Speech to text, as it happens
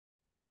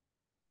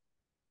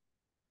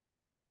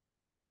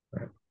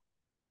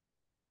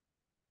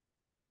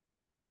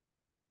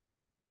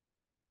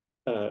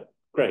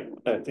Great.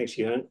 Thanks,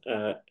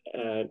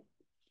 Yuhang.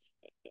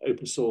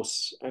 Open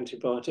Source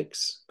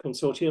Antibiotics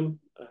Consortium,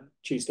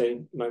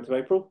 Tuesday, 9th of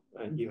April.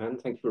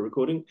 Yuhang, thank you for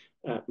recording.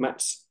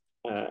 Matt's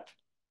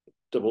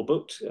double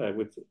booked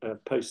with a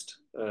post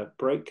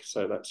break,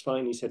 so that's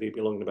fine. He said he'd be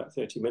along in about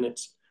 30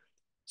 minutes.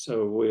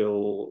 So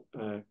we'll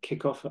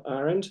kick off at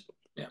our end.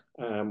 Yeah.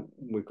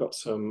 We've got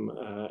some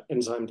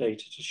enzyme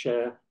data to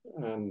share,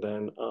 and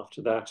then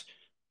after that,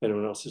 if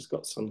anyone else has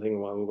got something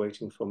while we're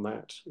waiting for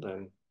Matt,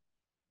 then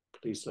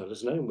please let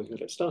us know and we can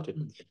get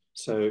started.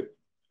 So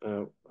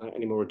without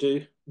any more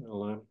ado,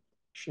 I'll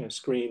share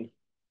screen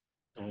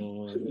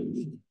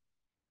and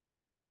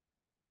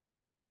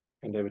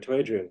hand over to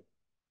Adrian.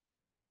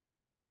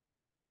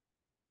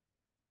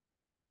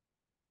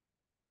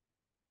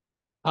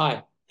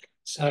 Hi.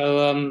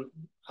 So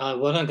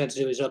what I'm going to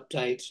do is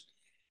update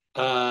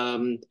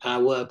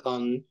our work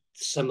on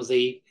some of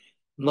the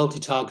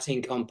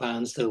multi-targeting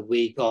compounds that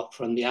we got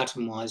from the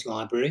Atomwise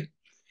library.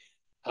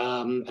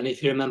 And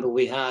if you remember,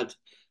 we had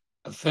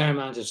a fair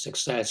amount of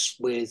success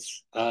with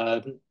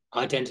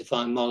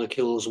identifying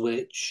molecules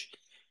which,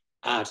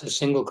 at a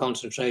single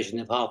concentration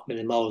of 0.5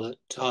 millimolar,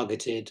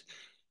 targeted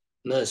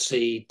Mur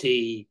C,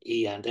 D,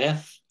 E, and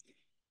F.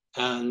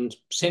 And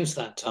since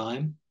that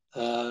time,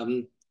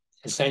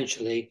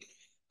 essentially,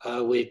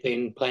 we've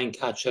been playing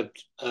catch-up,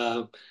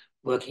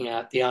 working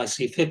out the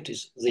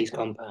IC50s of these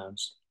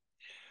compounds.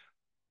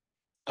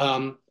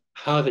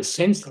 However,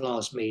 since the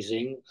last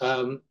meeting,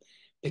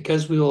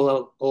 because we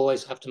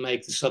always have to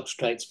make the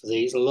substrates for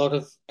these, a lot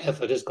of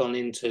effort has gone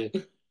into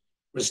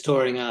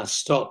restoring our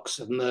stocks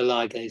of Mur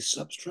Ligase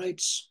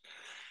substrates,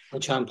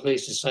 which I'm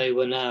pleased to say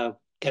we're now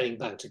getting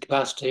back to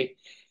capacity,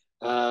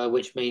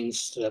 which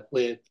means that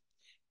we're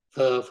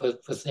for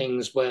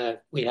things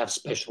where we have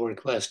special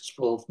requests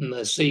for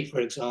Mur C, for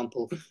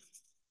example,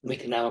 we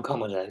can now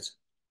accommodate.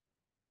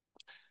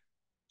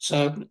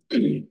 So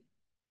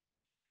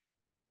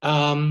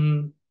at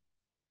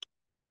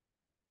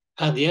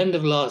the end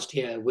of last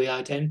year, we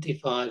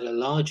identified a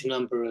large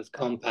number of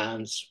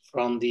compounds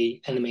from the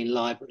enamine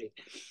library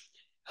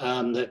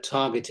that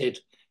targeted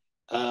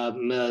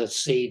Mur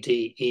C,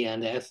 D, E,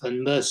 and F,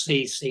 and Mur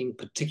C seemed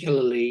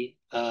particularly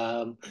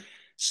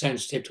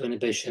sensitive to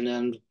inhibition,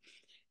 and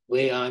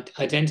we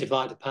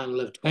identified a panel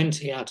of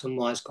 20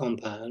 atom-wise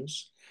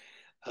compounds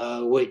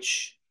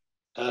which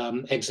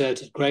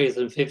exerted greater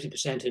than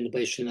 50%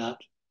 inhibition at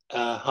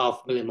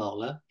 0.5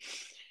 millimolar.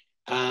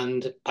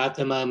 And at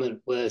the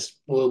moment, we're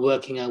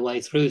working our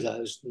way through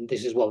those, and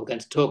this is what we're going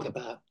to talk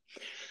about.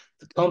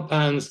 The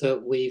compounds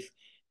that we've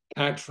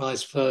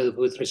characterized further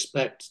with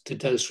respect to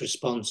dose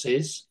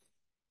responses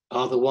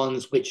are the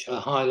ones which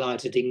are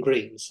highlighted in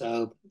green.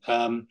 So,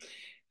 they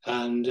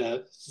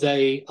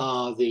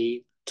are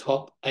the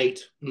top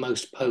 8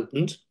 most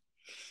potent.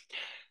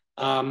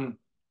 The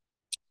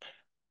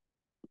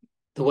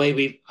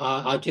way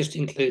I just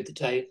include the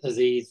data,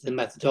 the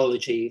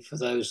methodology for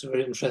those who are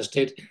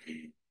interested.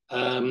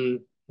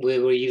 We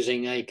were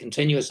using a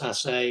continuous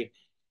assay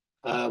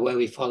where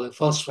we follow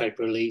phosphate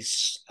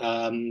release,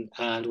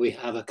 and we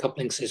have a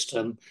coupling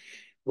system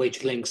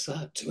which links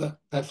that to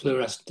a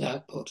fluorescent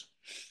output.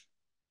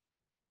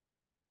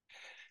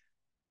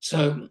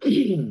 So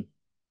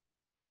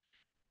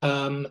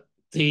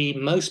the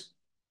most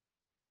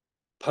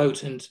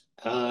potent,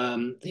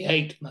 the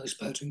 8 most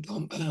potent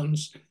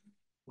compounds,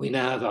 we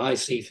now have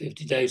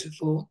IC50 data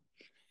for.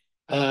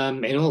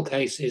 In all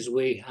cases,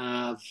 we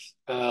have,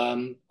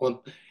 in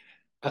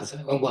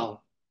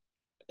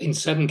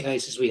 7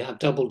 cases, we have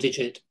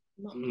double-digit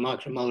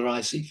micromolar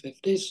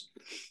IC50s.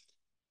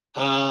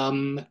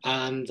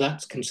 And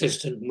that's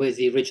consistent with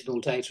the original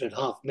data at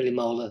 0.5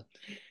 millimolar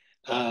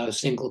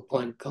single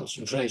point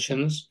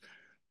concentrations.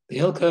 The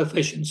Hill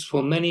coefficients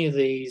for many of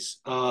these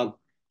are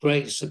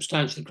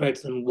substantially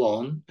greater than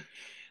 1,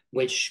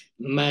 which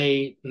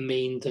may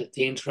mean that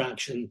the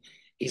interaction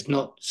is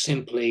not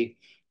simply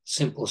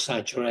simple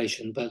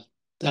saturation, but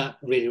that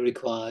really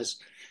requires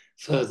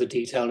further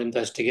detailed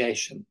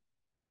investigation.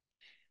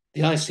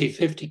 The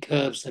IC50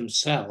 curves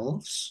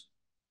themselves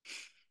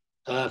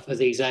for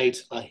these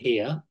 8 are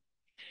here.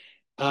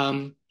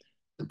 The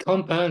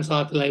compounds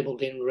I've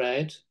labeled in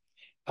red.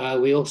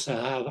 We also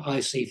have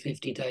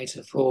IC50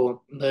 data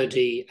for Mur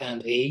D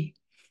and E.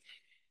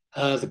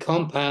 The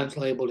compounds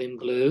labeled in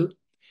blue,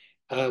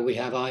 we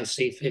have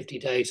IC50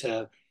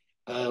 data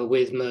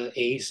with Mur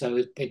E,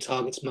 so it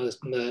targets both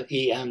Mur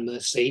E and Mur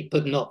C,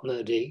 but not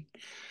Mur D.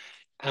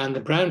 And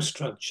the brown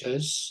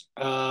structures,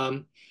 they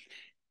are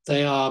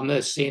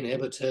Mur C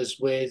inhibitors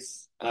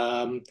with,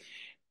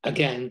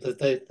 again,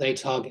 they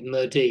target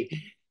Mur D.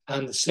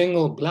 And the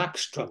single black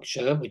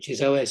structure, which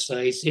is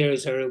OSA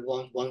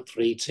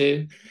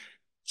 001132,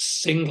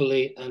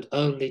 singly and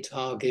only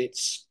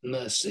targets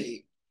Mur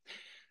C.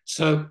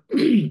 So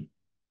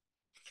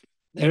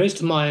there is,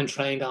 to my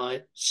untrained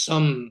eye,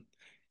 some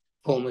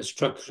form of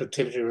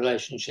structure-activity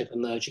relationship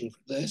emerging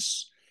from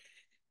this.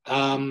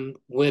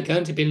 We're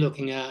going to be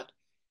looking at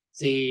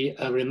the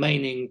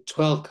remaining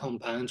 12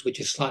 compounds, which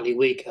is slightly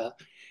weaker,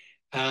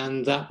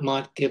 and that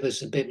might give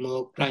us a bit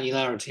more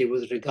granularity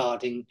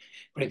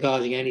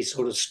regarding any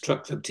sort of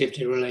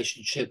structure-activity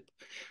relationship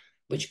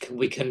which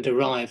we can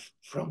derive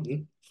from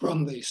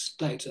this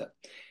data.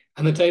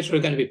 And the data are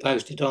going to be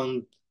posted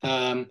on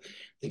the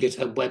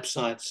GitHub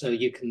website, so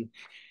you can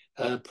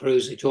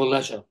peruse at your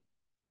leisure.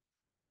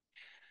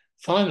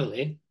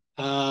 Finally,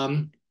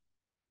 one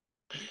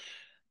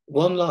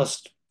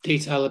last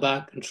detail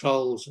about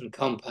controls and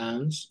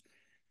compounds.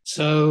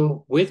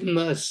 So with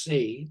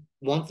Mur-C,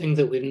 one thing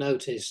that we've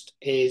noticed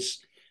is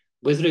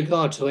with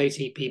regard to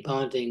ATP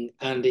binding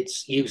and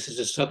its use as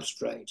a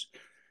substrate,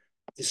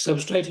 the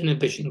substrate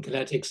inhibition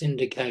kinetics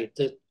indicate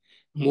that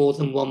more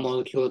than one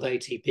molecule of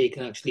ATP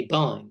can actually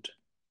bind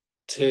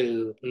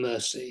to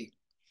Mur-C.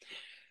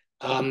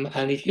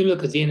 And if you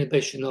look at the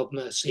inhibition of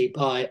Mur-C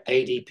by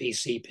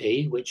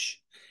ADP-CP, which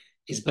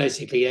is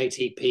basically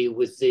ATP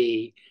with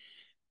the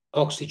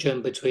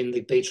oxygen between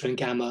the beta and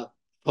gamma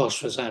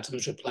phosphorus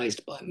atoms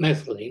replaced by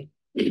methylene,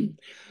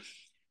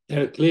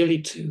 there are clearly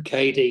two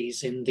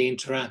KDs in the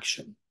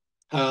interaction.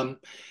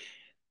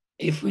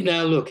 If we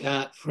now look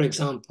at, for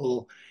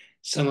example,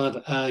 some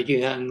of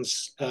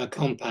Yuhang's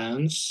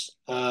compounds,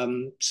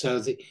 so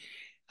the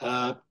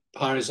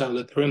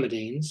pyrazolar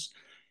pyrimidines,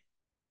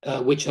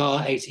 which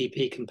are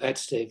ATP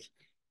competitive,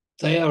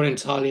 they are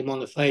entirely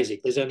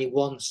monophasic. There's only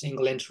one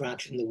single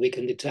interaction that we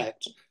can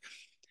detect.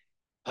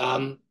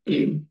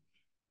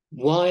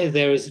 Why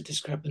there is a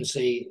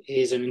discrepancy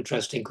is an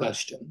interesting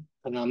question,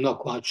 and I'm not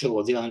quite sure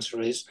what the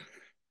answer is,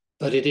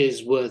 but it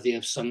is worthy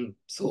of some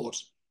thought.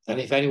 And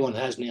if anyone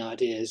has any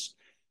ideas,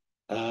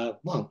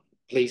 well,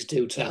 please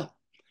do tell.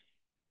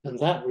 And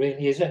that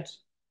really is it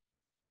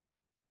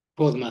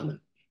for the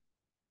moment.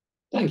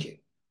 Thank you.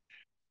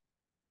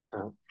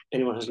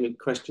 Anyone has any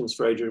questions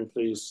for Adrian,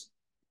 please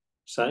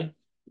say.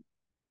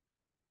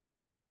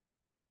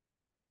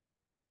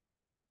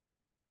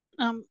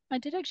 I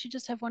did actually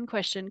just have one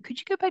question. Could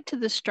you go back to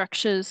the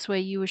structures where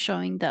you were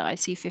showing the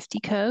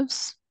IC50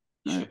 curves,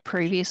 the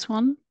previous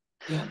one?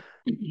 Yeah.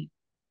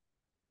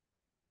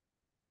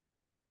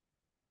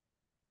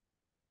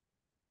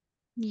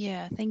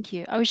 Yeah, thank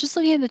you. I was just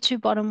looking at the two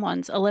bottom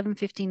ones,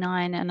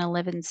 1159 and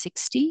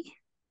 1160.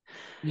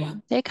 Yeah.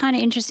 They're kind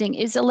of interesting.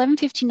 Is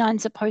 1159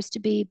 supposed to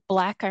be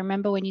black? I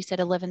remember when you said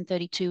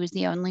 1132 is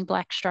the only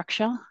black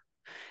structure.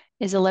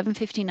 Is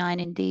 1159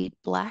 indeed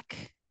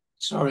black?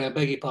 Sorry, I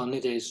beg your pardon,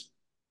 it is.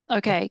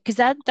 Okay, because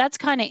that's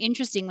kind of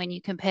interesting when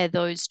you compare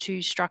those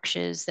two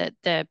structures, that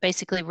they're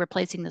basically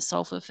replacing the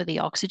sulfur for the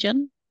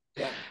oxygen.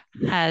 Yeah.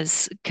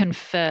 Has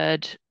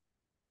conferred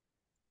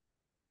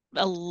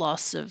a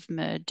loss of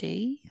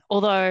Mur-D,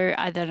 although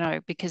I don't know,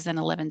 because then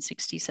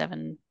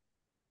 1167.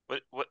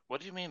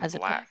 What do you mean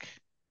black?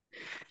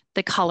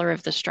 The color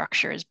of the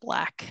structure is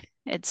black.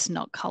 It's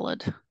not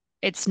colored.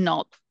 It's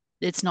not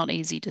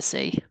easy to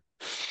see.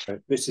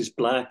 This is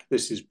black,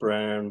 this is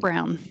brown,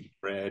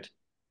 red,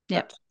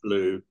 yep. That's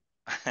blue.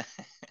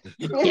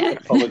 Yeah.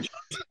 Apologize.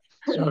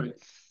 Sorry.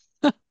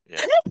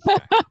 Yeah.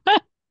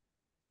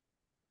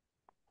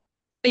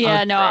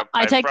 Yeah, no,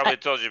 I probably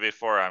told you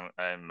before I'm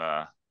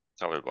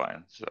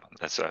colorblind, so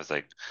that's why I was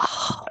like,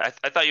 I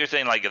thought you were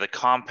saying like the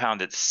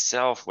compound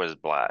itself was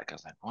black. I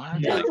was like, what?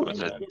 No, like it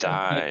was a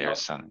dye or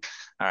something.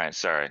 All right,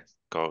 sorry.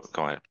 Go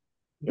ahead.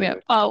 Yeah.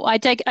 Oh, I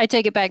take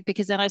it back,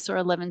 because then I saw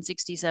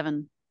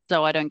 1167,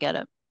 so I don't get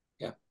it.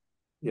 Yeah.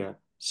 Yeah.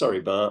 Sorry,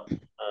 Bart.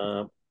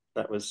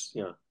 That was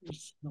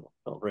it's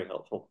not very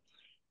helpful.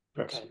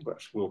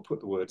 Perhaps we'll put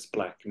the words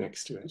black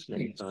next to it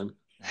next time.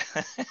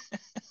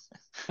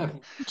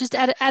 Just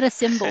add a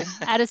symbol.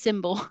 Add a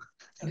symbol.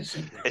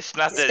 It's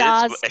not that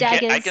Stars,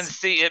 I can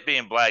see it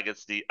being black.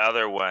 It's the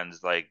other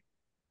ones, like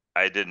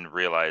I didn't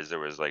realize there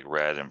was like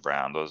red and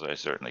brown. Those I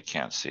certainly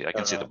can't see. I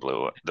can see the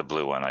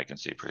blue one. I can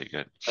see pretty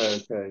good.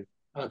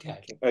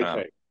 Okay.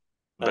 But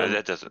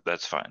that doesn't.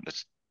 That's fine.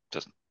 That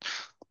doesn't.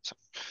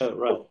 So.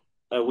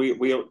 Right. We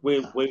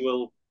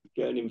will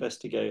go and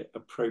investigate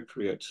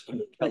appropriate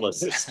color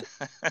system.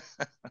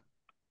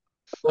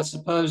 I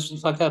suppose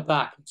if I go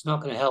back, it's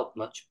not going to help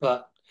much.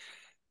 But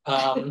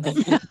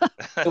the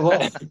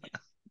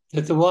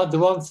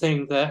one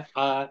thing that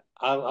I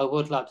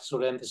would like to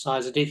sort of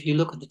emphasize that if you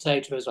look at the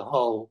data as a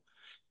whole,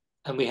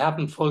 and we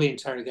haven't fully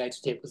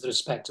interrogated it with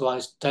respect to our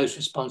dose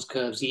response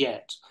curves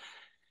yet,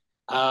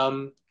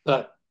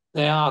 but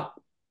they are,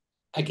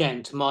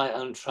 again, to my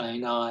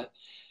untrained eye,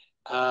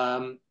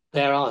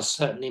 there are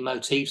certainly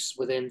motifs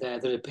within there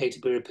that appear to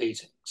be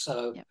repeating.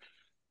 So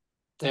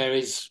there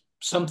is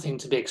something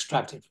to be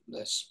extracted from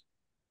this,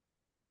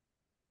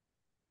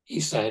 he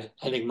said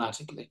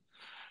enigmatically.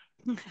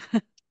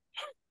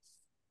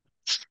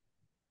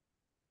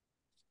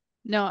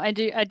 No, I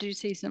do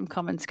see some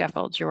common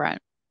scaffolds. You're right.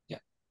 Yeah.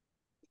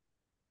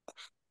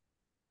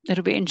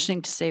 It'll be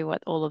interesting to see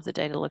what all of the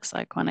data looks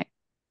like when it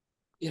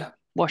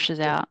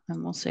washes out,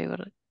 and we'll see what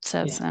it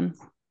says then.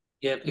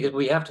 Yeah, because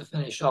we have to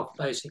finish off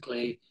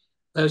basically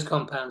those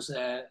compounds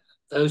there,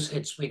 those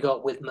hits we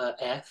got with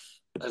Mur-F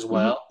as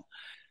well.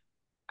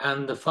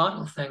 And the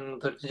final thing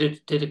that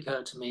did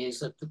occur to me is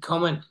that the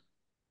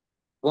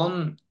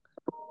one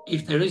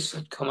if there is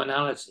such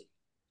commonality,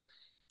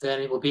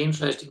 then it will be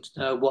interesting to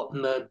know what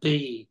Mur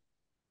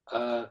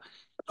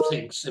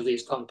thinks of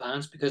these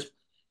compounds, because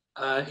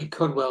it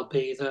could well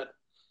be that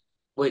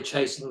we're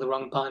chasing the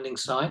wrong binding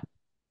site,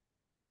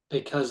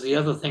 because the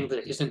other thing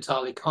that is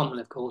entirely common,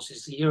 of course,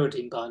 is the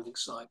uridine binding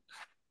site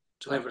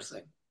to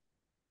everything.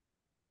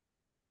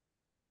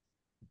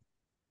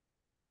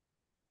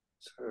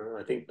 So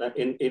I think that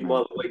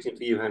while we're waiting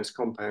for Yuhang's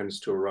compounds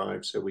to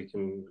arrive, so we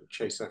can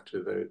chase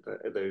after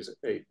those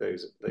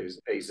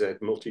AZ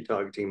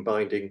multi-targeting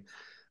binding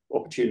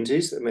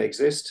opportunities that may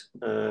exist.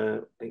 I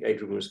think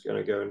Adrian was going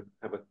to go and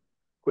have a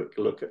quick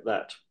look at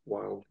that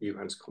while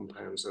Yuhang's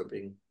compounds are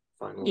being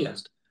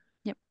finalized.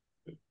 Yep.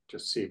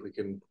 Just see if we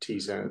can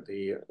tease out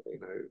the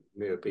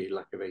Mur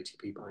lack of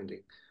ATP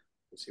binding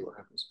and see what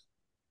happens.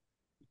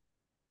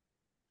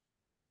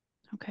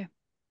 Okay.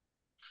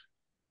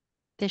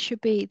 There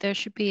should be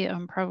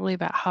probably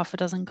about half a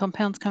dozen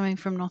compounds coming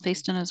from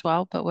Northeastern as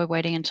well, but we're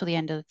waiting until the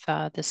end of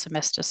the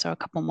semester, so a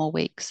couple more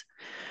weeks,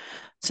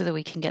 so that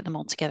we can get them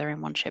all together in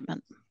one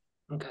shipment.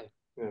 Okay.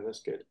 Yeah,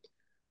 that's good.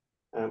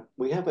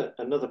 We have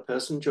another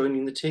person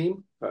joining the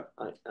team, but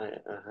I'd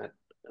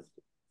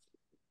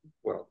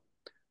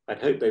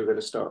hoped they were going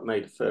to start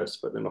May the 1st,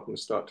 but they're not going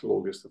to start till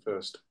August the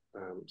 1st.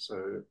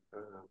 So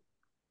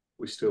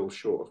we're still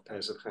short of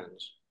pairs of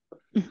hands.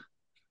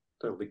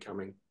 They'll be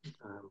coming.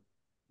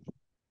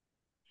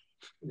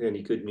 The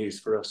only good news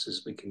for us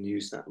is we can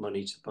use that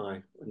money to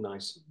buy a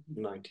nice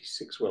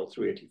 96 well,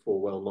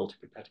 384 well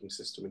multi-pipetting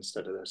system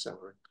instead of their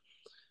salary.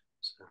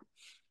 So.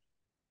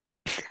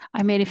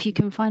 I mean, if you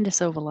can find a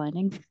silver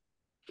lining.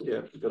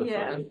 Yeah, we've got to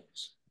find it.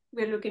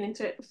 We're looking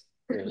into it.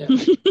 Yeah.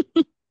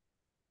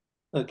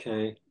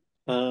 Okay.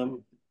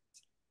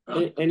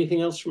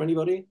 Anything else from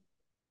anybody?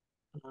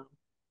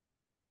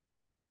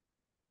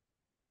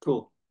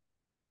 Cool.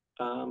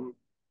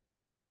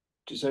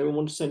 Does anyone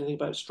want to say anything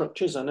about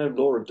structures? I know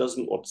Laura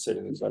doesn't want to say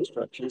anything about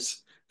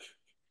structures.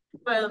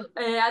 Well,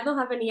 I don't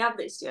have any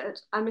updates yet.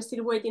 I'm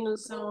still waiting on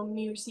some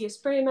Mur-C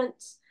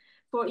experiments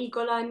for E.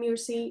 coli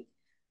Mur-C.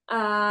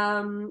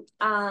 And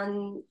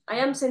I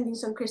am sending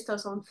some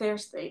crystals on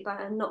Thursday,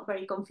 but I'm not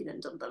very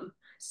confident on them.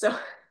 So,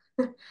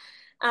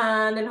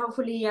 and then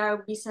hopefully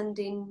I'll be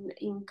sending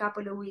in a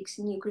couple of weeks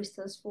new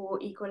crystals for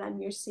E. coli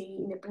Mur-C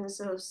in the presence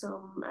of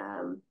some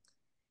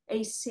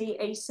AZ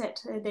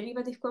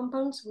derivative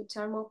compounds, which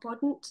are more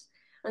potent,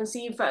 and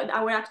see if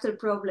our actual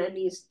problem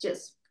is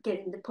just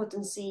getting the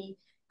potency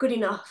good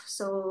enough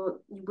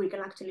so we can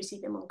actually see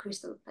them on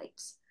crystal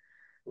plates,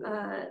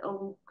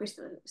 on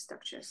crystal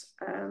structures.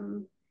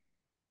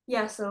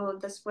 Yeah, so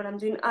that's what I'm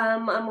doing. I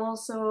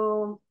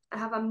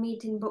have a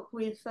meeting booked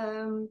with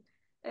Phil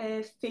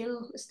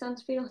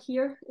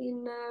here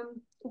in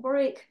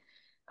Warwick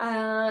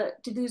to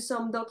do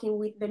some docking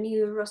with the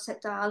new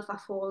Rosetta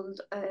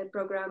AlphaFold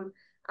program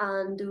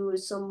and do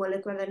some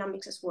molecular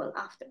dynamics as well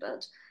after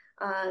that.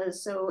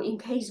 So in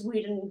case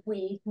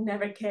we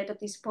never get at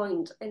this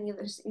point any of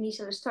the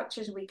initial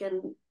structures, we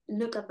can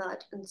look at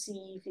that and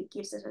see if it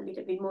gives us a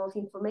little bit more of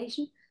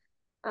information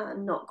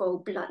and not go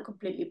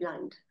completely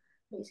blind,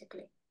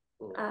 basically.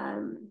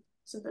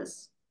 So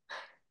that's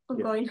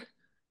ongoing.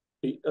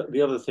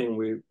 The other thing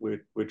we're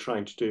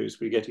trying to do is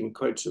we're getting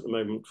quotes at the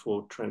moment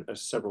for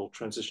several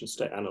transition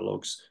state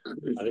analogues.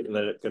 I think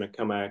they're going to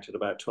come out at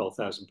about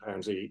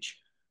 £12,000 each.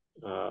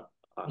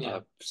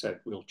 I've said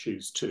we'll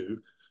choose 2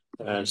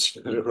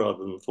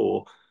 rather than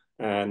 4,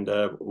 and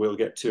we'll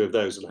get 2 of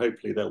those, and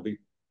hopefully they'll be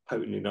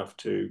potent enough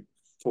to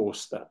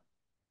force that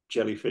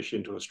jellyfish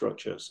into a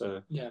structure.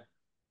 So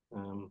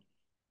we'll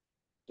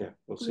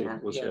see.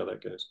 We'll see how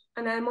that goes.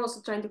 And I'm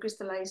also trying to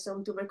crystallize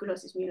some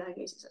tuberculosis Mur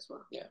Ligases as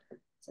well. Yeah.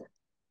 So.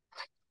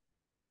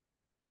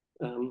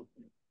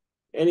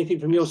 Anything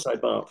from your side,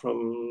 Bart?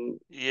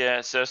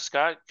 Yeah, so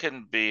Scott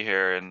couldn't be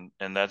here, and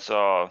that's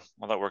all.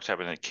 Well, that work's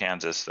happening in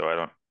Kansas, so I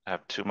don't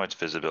have too much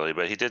visibility.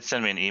 But he did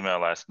send me an email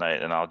last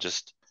night, and I'm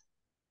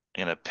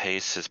gonna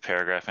paste his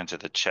paragraph into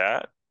the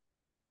chat.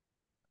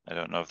 I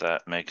don't know if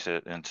that makes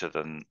it into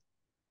the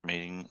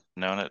meeting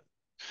minutes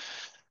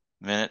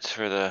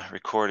for the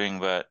recording,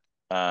 but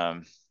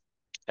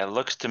it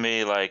looks to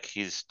me like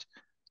he's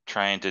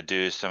trying to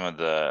do some of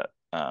the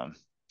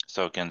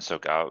soak in,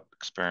 soak out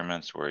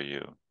experiments where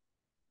you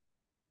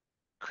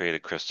create a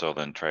crystal,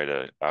 then try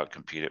to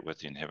outcompete it with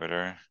the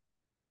inhibitor.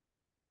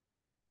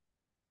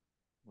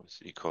 What's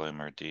E. coli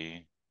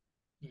Mur-D?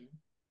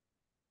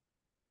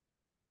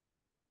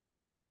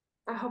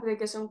 I hope they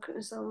get some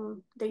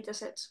data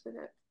sets with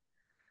it.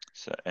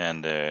 So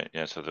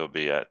so they'll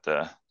be at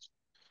the.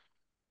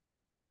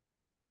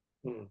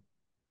 So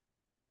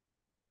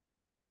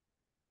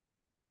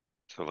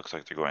it looks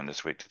like they're going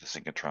this week to the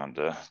synchrotron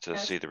to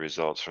see the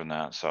results from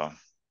that. So.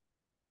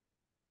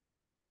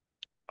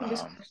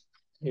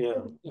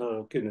 Yeah.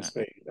 Oh goodness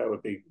me, that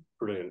would be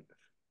brilliant.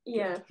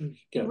 Yeah,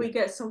 if we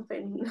get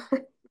something.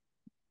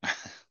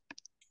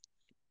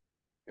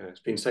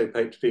 It's been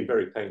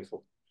very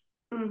painful.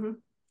 Mm-hmm.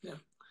 Yeah.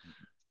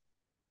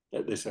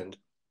 At this end.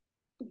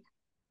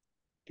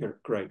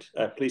 Great.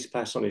 Please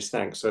pass on his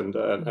thanks, and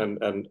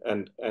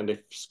if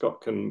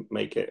Scott can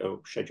make it or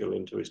schedule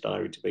into his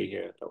diary to be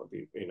here, that would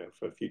be,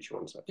 for future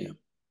ones, that'd be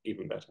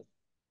even better.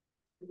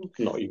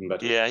 Not even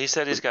better. Yeah, he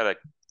said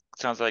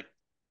sounds like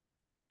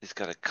he's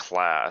got a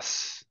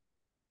class.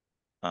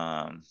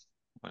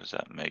 What does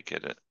that make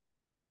it?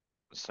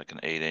 It's like an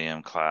 8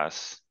 a.m.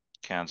 class,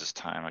 Kansas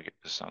time, I guess,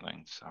 or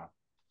something. So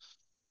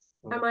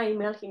I might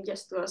email him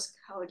just to ask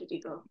how did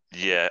it go.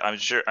 yeah, I'm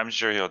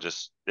sure he'll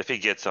just, if he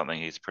gets something,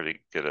 he's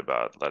pretty good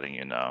about letting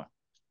you know.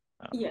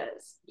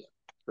 Yes.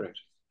 Great.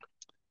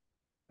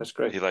 That's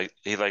great.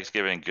 He likes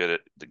giving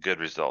good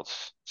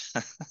results.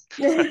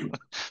 Yeah.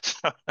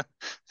 So,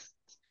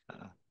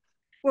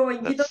 Well, when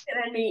you don't get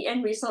any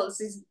end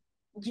results,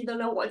 you don't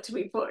know what to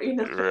report.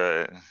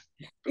 Right.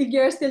 If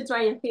you're still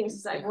trying things,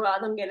 it's like, well, I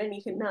don't get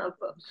anything now,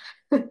 but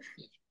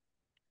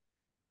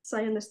so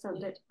I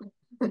understand it.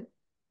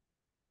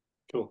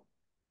 Cool.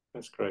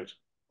 That's great.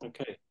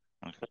 Okay.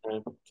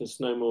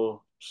 There's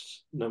no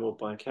more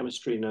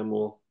biochemistry, no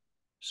more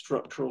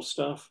structural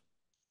stuff.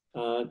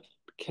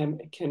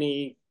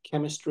 Any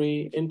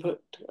chemistry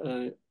input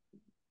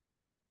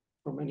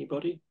from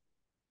anybody?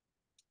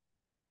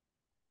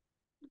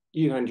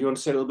 Yuhang, do you want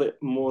to say a little bit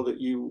more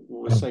that you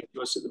were saying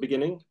to us at the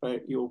beginning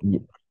about your?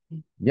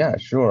 Yeah,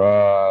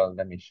 sure.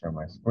 Let me share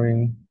my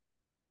screen.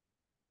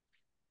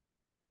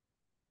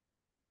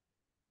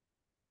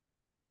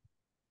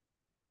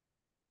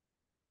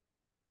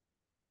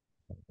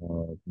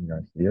 Can you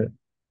guys see it?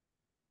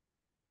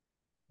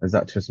 Is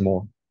that too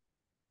small?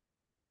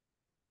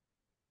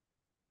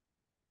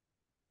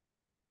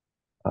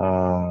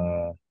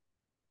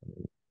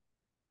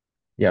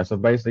 Yeah, so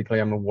basically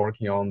I'm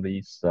working on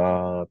these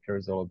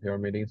pyrazole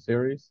pyrimidine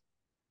series,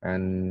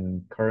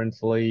 and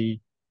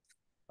currently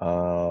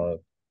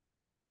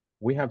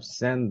we have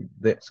sent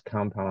this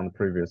compound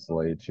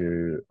previously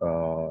to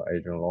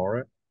Adrian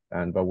Lloyd,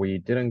 but we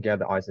didn't get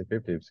the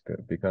IC50s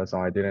because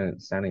I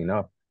didn't send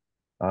enough.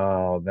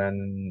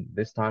 Then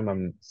this time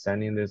I'm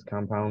sending these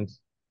compounds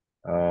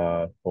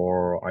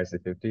for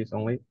IC50s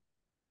only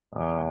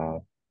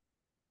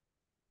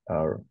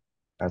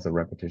as a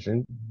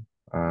repetition,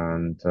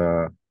 and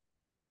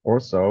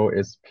also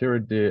its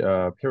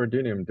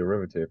pyridinium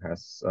derivative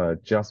has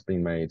just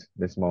been made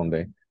this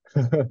Monday.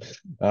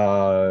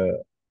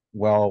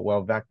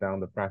 Well, back down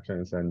the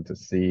fractions and to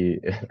see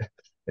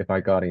if I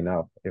got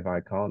enough. If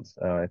I can't,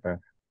 if I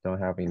don't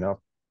have enough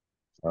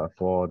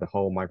for the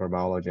whole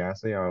microbiology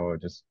assay, I will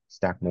just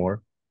stack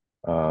more.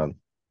 Try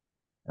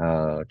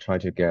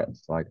to get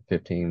like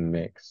 15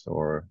 mix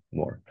or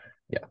more.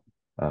 Yeah.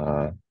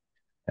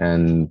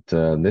 And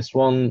this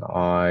one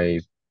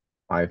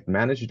I've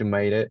managed to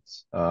make it,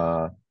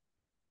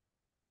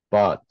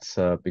 but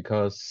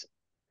because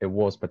it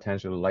was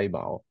potentially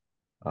labile,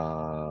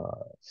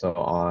 so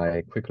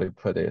I quickly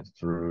put it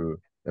through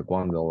the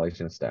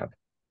granulation step,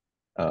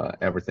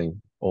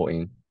 everything all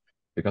in,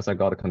 because I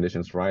got the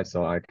conditions right,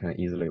 so I can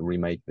easily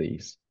remake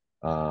these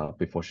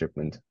before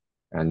shipment.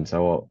 And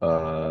so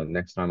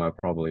next time I'll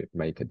probably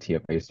make a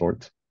TFA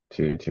sort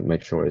to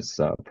make sure it's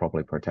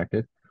properly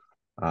protected.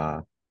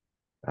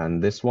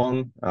 And this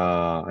one,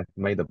 I've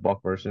made the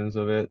bulk versions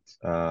of it.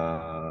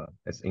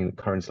 It's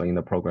currently in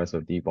the progress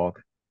of debug.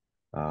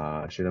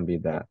 Shouldn't be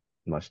that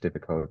much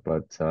difficult,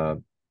 but a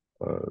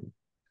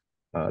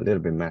little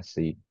bit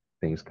messy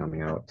things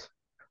coming out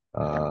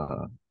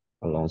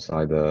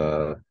alongside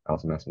the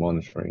LCMS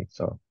monitoring.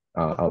 So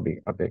I'll be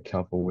a bit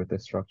careful with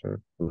this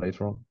structure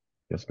later on,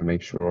 just to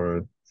make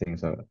sure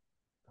things are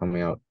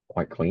coming out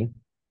quite clean.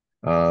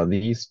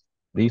 These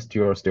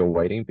two are still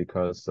waiting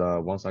because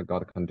once I got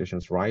the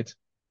conditions right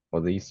for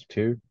these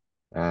two,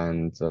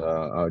 and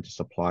I'll just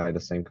apply the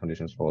same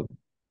conditions for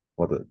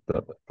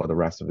the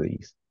rest of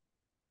these.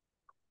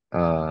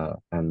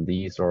 And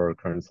these are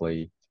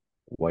currently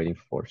waiting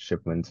for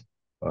shipment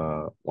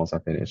once I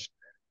finish,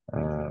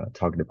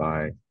 targeted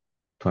by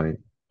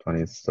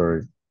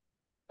 23rd,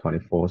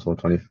 24th, or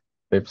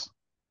 25th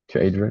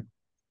to Adrian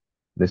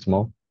this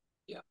month.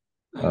 Yeah.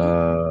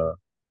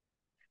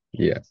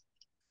 Yeah.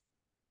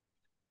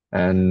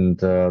 And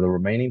the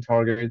remaining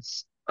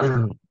targets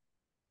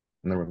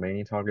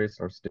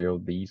are still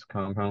these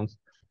compounds.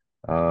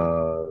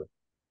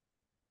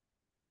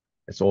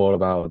 It's all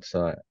about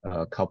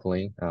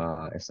coupling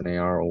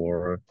SNAR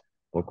or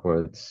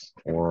liquids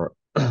or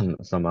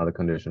some other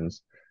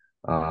conditions.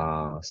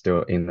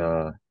 Still in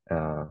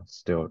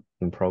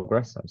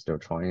progress. I'm still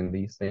trying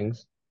these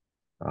things.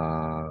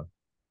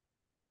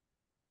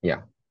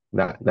 Yeah,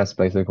 that's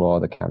basically all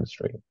the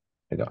chemistry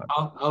I got.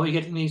 Are we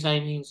getting these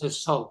amines as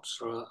salts,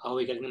 or are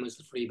we getting them as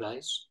the free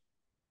base?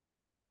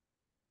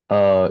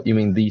 You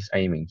mean these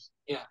amines?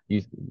 Yeah.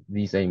 These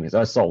amines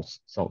are salts.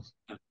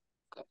 Yeah.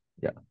 Okay.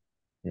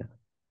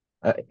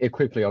 Yeah. It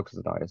quickly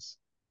oxidizes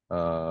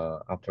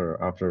after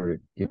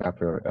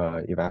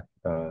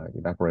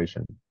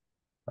evaporation.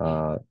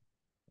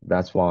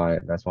 That's why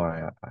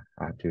I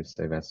have to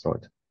stay that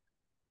sort.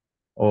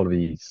 All of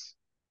these.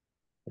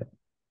 Yeah.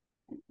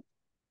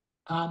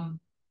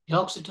 The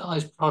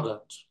oxidized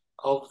product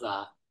of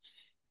that,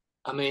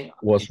 I mean,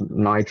 was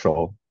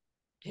nitro.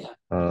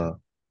 Yeah.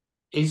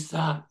 Is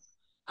that,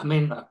 I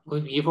mean,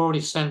 you've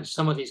already sent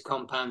some of these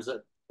compounds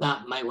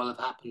that may well have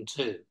happened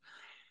too.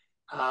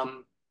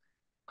 I'm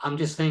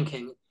just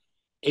thinking,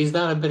 is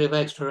that a bit of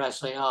extra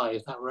SAI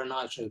if that were a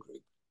nitro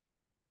group?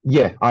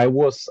 Yeah, I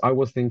was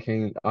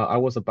thinking I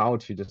was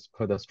about to just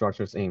put the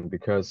structures in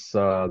because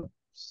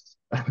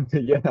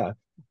yeah,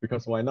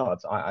 because why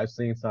not? I've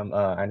seen some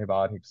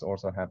antibiotics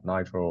also have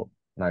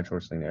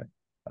nitrous in it,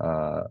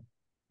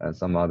 and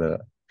some other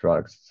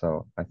drugs.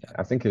 So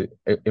I think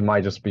it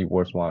might just be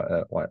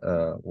worthwhile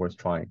worth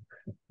trying.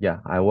 Yeah,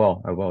 I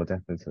will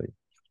definitely.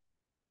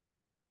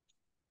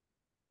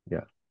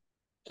 Yeah.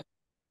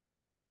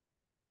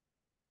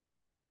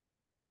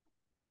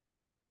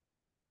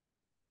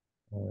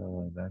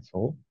 That's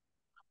all.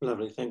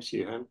 Lovely, thanks,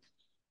 Yuhang.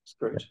 It's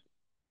great.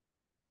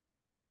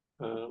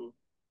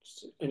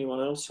 Does anyone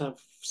else have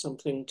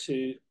something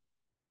to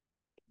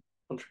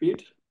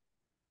contribute?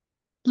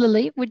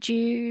 Lily, would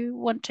you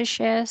want to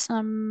share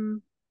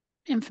some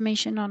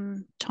information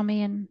on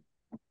Tommy and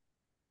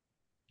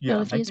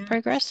Olivia's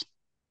progress?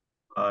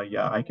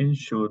 Yeah, I can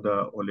show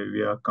the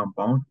Olivia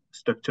compound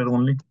structure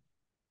only.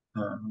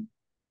 I'm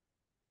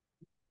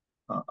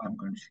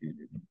going to share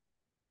it.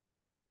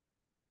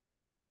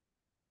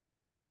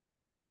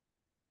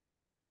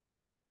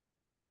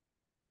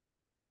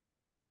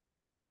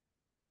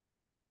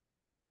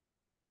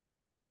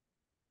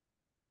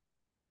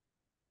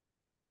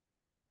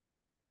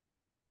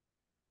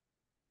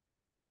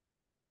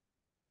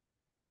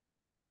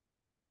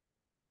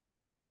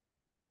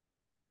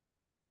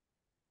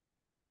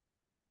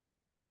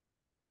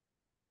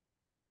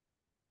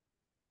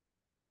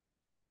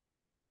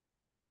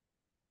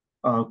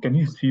 Can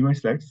you see my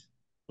slides?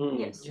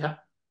 Yes. Yeah.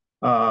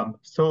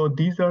 So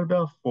these are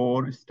the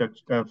four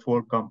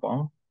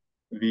compound.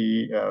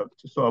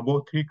 So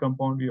about 3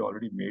 compound we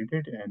already made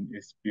it and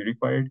it's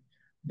purified.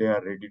 They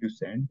are ready to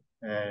send.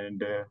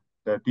 And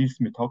these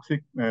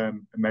metamethoxy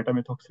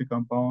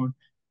compound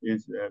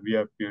is we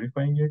are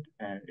purifying it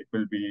and it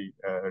will be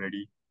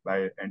ready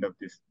by end of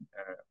this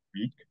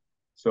week.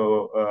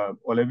 So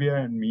Olivia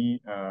and me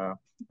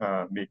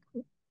make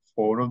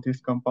 4 of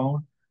this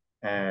compound.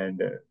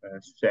 And I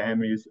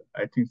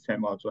think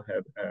Sam also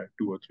have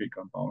 2 or 3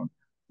 compound,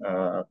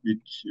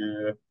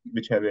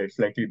 which have a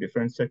slightly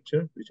different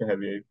structure, which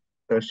have a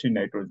tertiary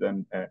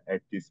nitrogen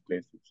at these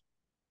places.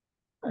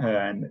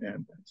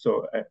 And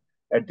so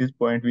at this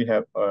point, we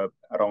have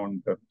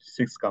around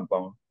 6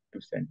 compound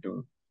to send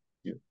to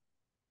you.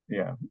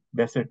 Yeah,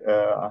 that's it.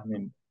 I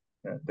mean,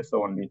 that's the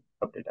only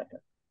update I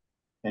have.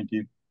 Thank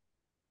you.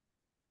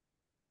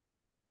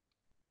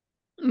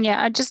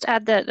 Yeah, I'd just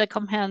add that the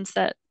compounds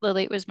that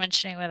Lily was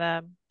mentioning with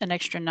an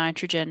extra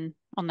nitrogen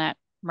on that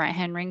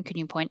right-hand ring. Can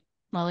you point,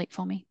 Lily,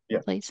 for me,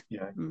 please?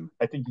 Yeah,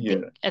 I think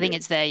here. I think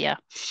it's there, yeah.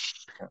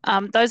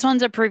 Those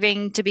ones are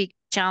proving to be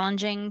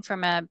challenging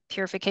from a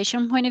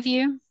purification point of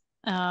view.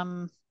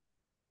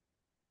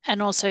 And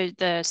also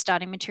the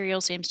starting material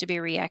seems to be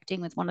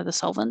reacting with one of the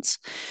solvents.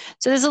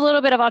 So there's a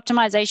little bit of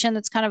optimization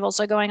that's kind of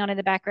also going on in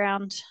the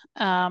background,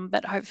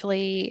 but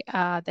hopefully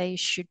they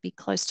should be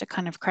close to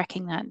kind of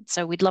cracking that.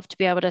 So we'd love to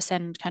be able to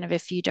send kind of a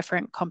few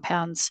different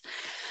compounds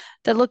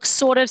that look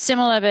sort of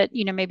similar, but,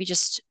 you know, maybe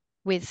just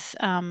with,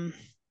 you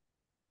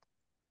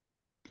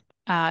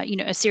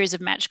know, a series of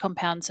match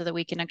compounds so that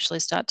we can actually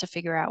start to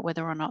figure out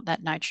whether or not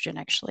that nitrogen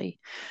actually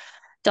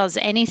does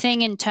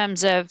anything in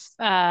terms of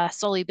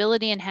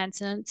solubility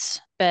enhancements,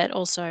 but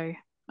also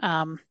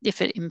if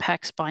it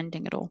impacts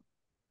binding at all.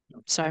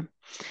 So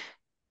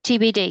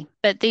TBD,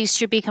 but these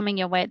should be coming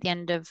your way at the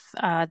end of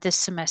this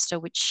semester,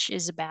 which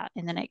is about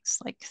in the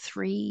next like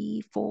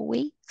 3-4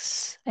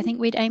 weeks. I think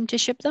we'd aim to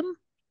ship them.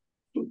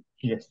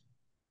 Yes.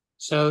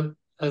 So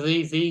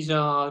these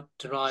are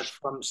derived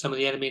from some of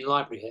the enemy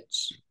library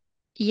hits.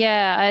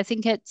 Yeah, I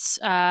think it's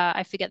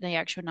I forget the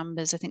actual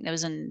numbers. I think there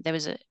was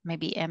a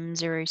maybe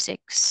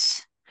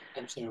M06.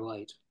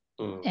 M08.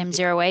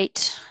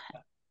 M08.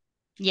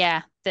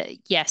 Yeah,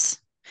 yes.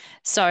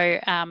 So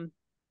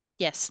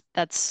yes,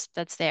 that's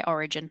their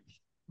origin.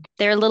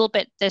 They're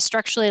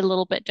structurally a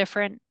little bit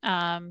different.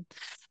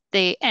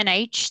 The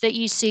NH that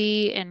you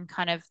see and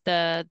kind of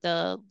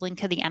the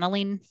link of the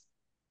aniline.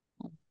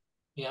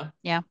 Yeah.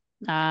 Yeah.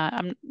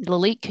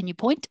 Lily, can you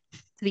point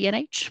to the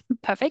NH?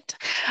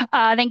 Perfect.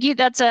 Thank you.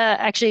 That's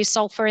actually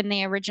sulfur in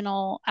the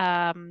original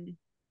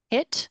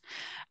hit.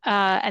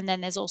 And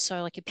then there's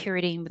also like a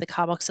pyridine with a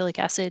carboxylic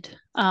acid.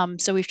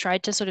 So we've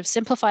tried to sort of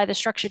simplify the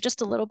structure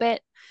just a little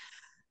bit,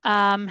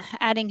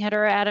 adding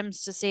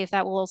heteroatoms to see if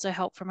that will also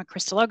help from a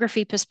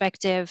crystallography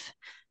perspective.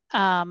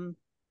 But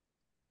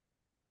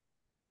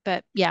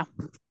yeah,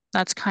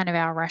 that's kind of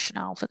our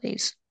rationale for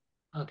these.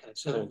 Okay,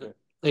 so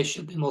they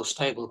should be more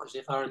stable because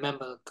if I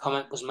remember, the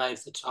comment was made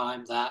at the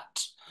time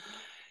that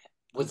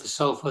with the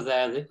sulfur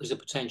there, it was a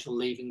potential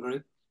leaving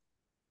group.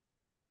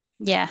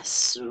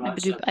 Yes, Right,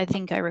 I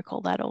think I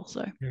recall that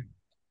also.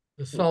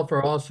 The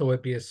sulfur also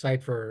would be a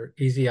site for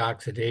easy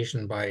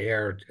oxidation by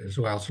air as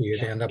well, so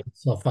you'd end up with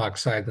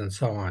sulfoxide and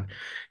so on.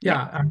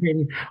 Yeah, I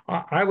mean,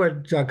 I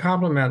would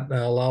compliment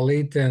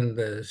Lalit and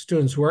the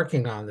students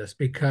working on this,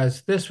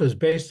 because this was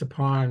based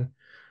upon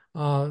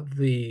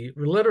the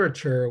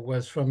literature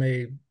was from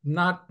a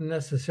not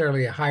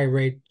necessarily a high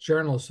rate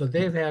journal, so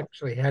they've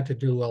actually had to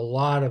do a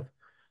lot of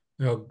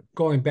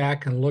going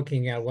back and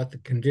looking at what the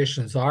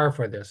conditions are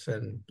for this.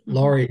 And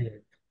Laurie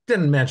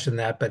didn't mention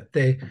that, but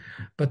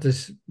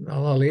this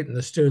Lalit and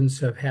the students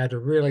have had to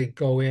really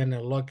go in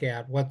and look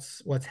at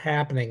what's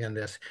happening in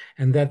this,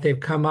 and that they've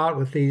come out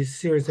with these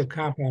series of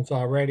compounds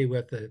already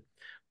with the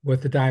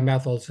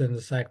dimethyls and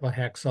the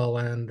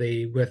cyclohexyl and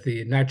with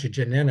the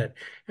nitrogen in it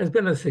has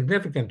been a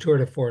significant tour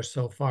de force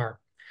so far.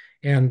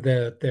 And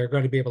they're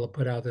going to be able to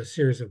put out a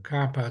series of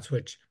compounds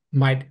which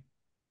might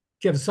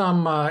give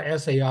some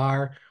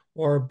SAR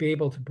or be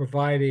able to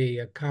provide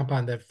a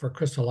compound that for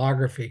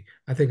crystallography,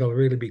 I think will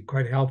really be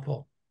quite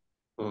helpful.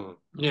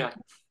 Yeah,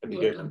 that'd be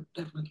good.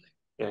 Definitely.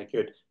 Yeah,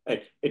 good.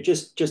 It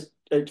just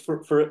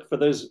for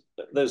those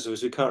of us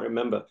who can't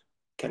remember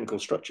chemical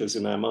structures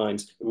in our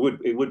minds,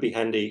 it would be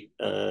handy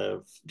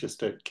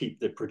just to keep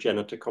the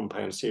progenitor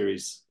compound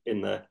series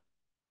in there,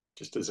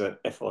 just as a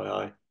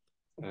FYI.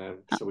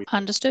 So we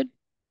understood.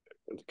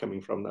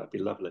 Coming from that'd be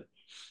lovely.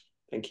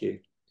 Thank you.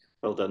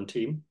 Well done,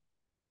 team.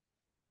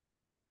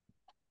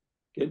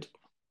 Good.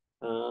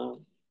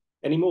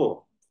 Any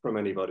more from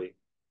anybody?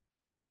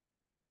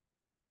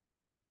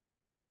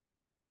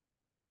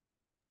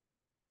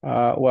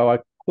 Well, I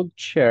could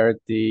share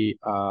the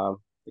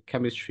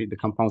chemistry, the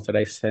compounds that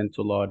I sent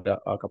to Lloyd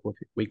a couple of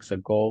weeks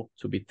ago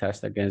to be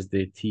tested against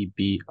the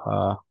TB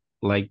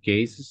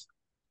ligases.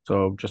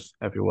 So just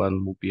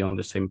everyone will be on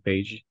the same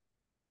page.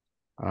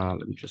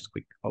 Let me just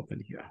quick open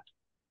here.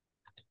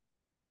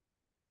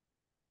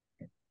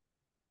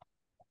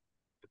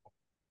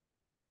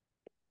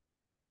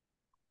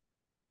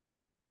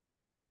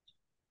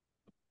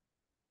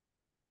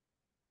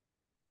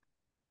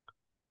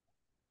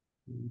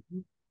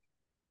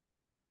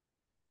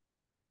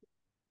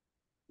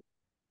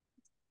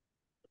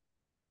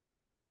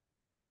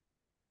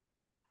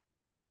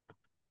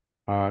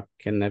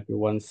 Can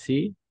everyone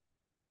see?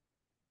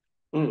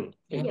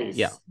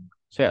 Yes.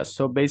 Yeah.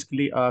 So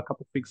basically, a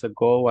couple of weeks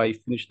ago, I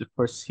finished the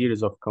first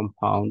series of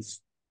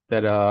compounds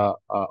that I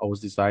was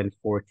designed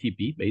for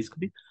TB.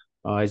 Basically,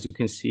 as you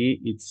can see,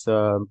 it's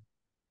an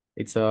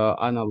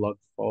analog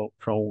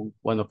from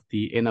one of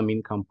the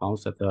enamine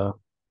compounds that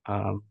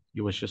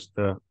you was just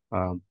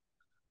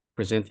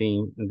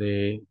presenting in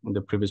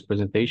the previous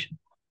presentation,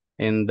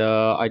 and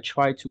I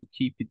tried to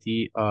keep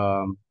the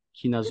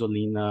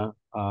quinazolina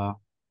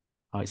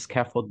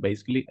scaffold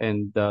basically,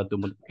 and the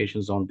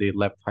modifications on the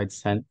left-hand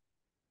side,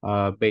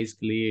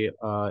 basically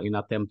in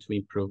attempt to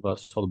improve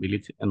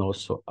solubility and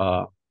also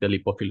the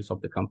lipophilics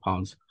of the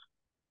compounds,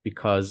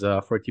 because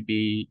for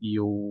TB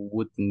you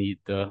would need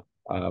a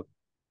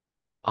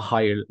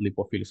higher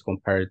lipophilics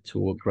compared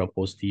to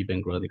gram-positive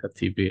and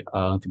gram-negative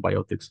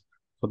antibiotics.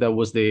 So that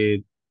was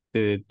the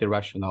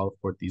rationale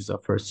for this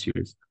first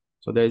series.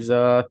 So there's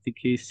I think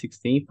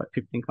 15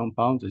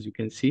 compounds, as you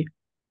can see.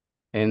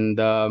 And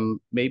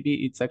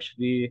maybe it's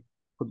actually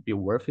could be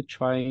worth it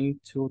trying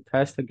to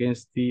test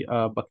against the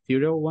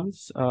bacterial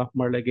ones,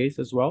 Mur Ligases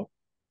as well,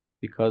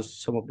 because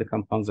some of the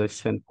compounds I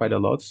sent quite a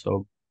lot.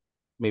 So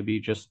maybe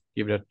just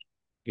give it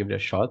a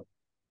shot.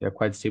 They're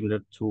quite similar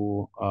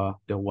to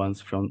the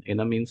ones from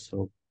enamine,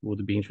 so it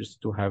would be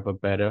interesting to have a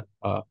better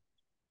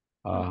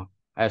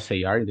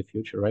SAR in the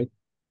future, right?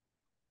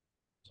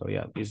 So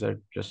yeah, these are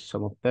just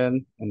some of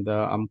them, and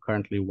I'm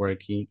currently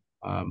working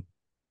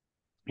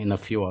in a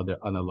few other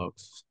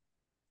analogs.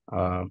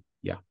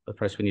 Yeah, but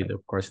first we need,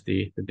 of course,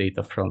 the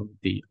data from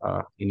the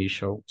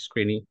initial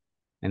screening,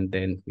 and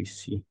then we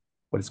see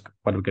what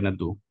we're gonna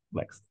do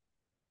next.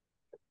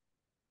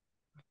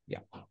 Yeah.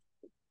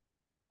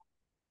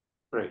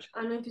 Great.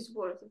 I don't know if it's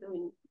worth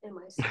doing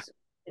MICs.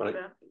 Right.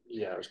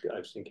 Yeah, I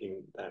was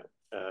thinking that.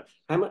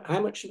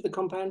 How much of the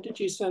compound did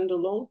you send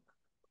along?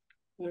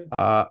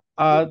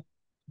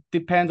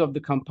 Depends of the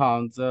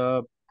compounds,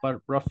 but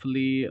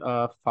roughly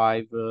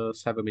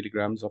 7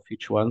 milligrams of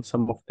each one.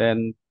 Some of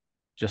them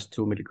just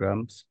 2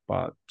 milligrams,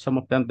 but some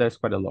of them there's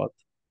quite a lot.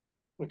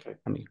 Okay.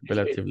 I mean,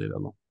 relatively a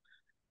lot.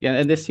 Yeah,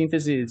 and the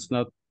synthesis is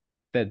not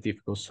that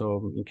difficult.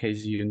 So in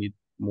case you need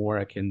more,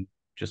 I can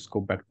just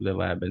go back to the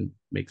lab and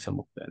make some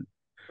of them.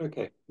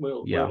 Okay.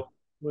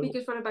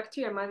 Because for the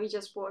bacteria, might be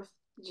just worth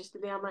just the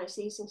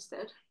MICs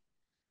instead.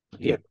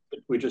 Yeah,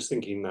 we're just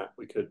thinking that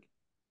we could,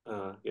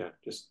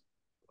 just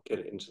get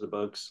it into the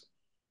bugs.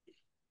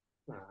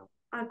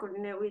 And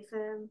coordinate with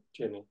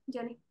Jenny.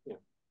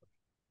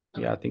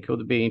 Yeah, I think it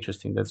would be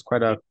interesting. That's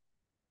quite a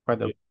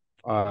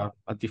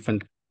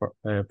different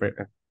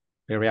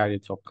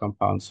variety of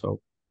compounds,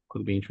 so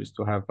could be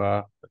interesting to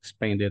have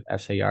expanded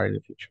SAR in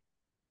the future.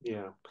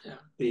 Yeah.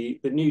 The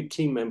new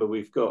team member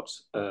we've got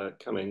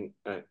coming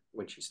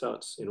when she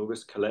starts in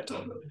August, Colette.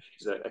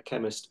 She's a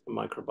chemist, a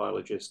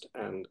microbiologist,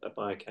 and a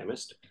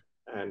biochemist,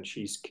 and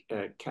she's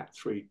Cat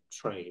 3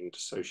 trained,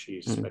 so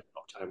she's spent a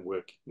time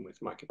working with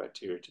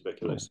Mycobacteria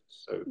tuberculosis.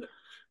 So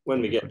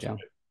when we get to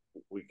it,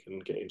 we can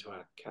get into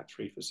our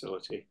cat-3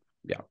 facility.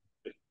 Yeah.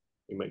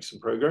 We make some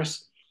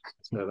progress.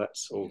 So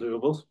that's all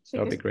doable.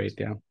 That'll be great,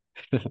 yeah.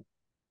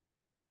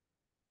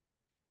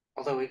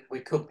 Although we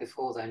could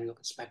before then look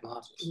at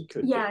smegmatis.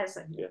 Yeah,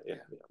 exactly.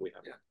 Yeah. We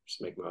have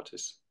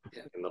smegmatis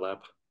in the lab.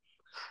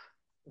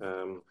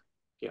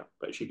 Yeah,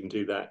 but she can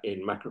do that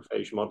in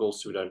macrophage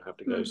models, so we don't have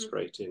to go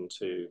straight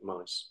into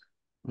mice.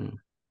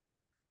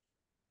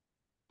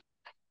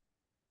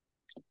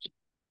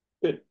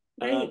 Good.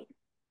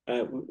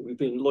 We've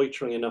been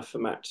loitering enough for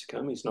Matt to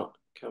come. He's not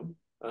come.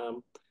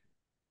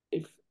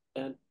 If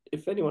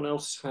anyone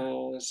else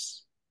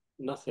has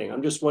nothing,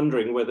 I'm just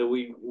wondering whether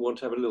we want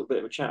to have a little bit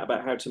of a chat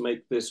about how to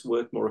make this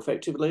work more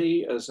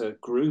effectively as a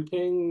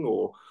grouping,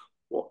 or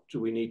what do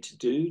we need to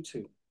do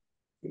to,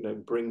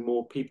 bring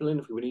more people in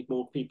if we need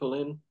more people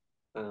in.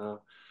 Whether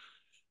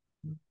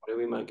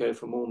we might go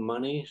for more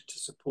money to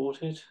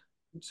support it,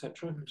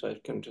 etc. So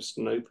it can just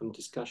an open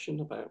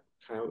discussion about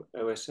how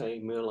OSA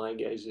Mur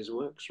Ligases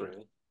works,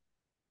 really.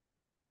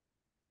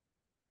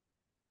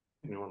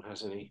 Anyone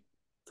has any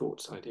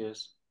thoughts,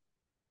 ideas?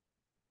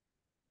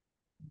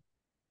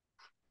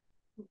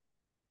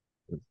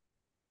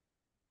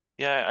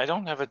 Yeah, I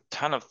don't have a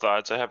ton of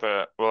thoughts. I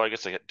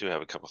guess I do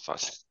have a couple of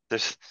thoughts.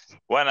 This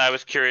one, I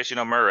was curious,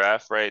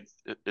 Mur-F, right?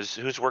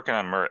 Who's working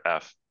on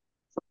Mur-F?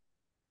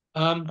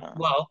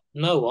 Well,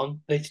 no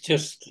one. It's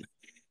just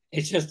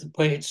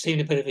it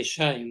seemed a bit of a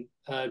shame,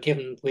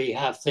 given we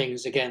have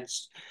things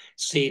against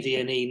C, D,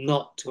 and E,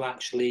 not to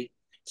actually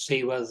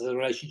see whether the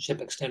relationship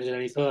extended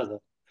any further.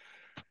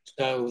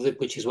 So,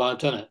 which is why I've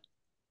done it.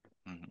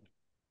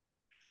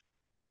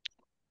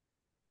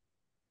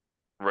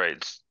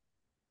 Right.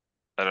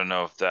 I don't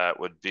know if that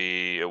would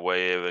be a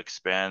way of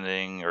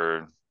expanding,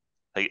 or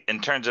like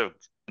in terms of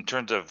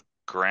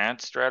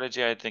grant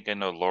strategy. I think I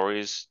know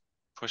Lori's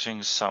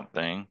pushing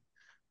something.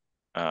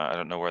 I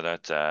don't know where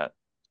that's at.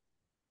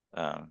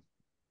 I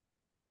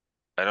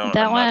don't.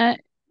 That one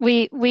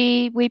we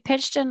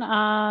pitched an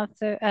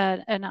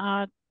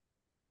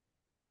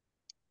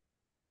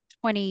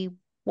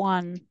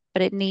R21,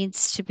 but it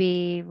needs to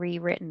be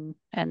rewritten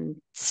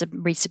and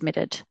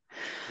resubmitted.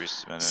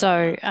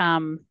 So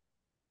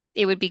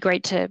it would be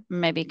great to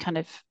maybe kind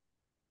of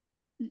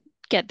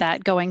get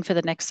that going for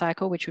the next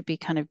cycle, which would be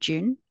kind of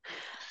June.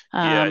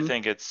 Yeah, I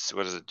think it's,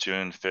 what is it,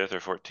 June 5th or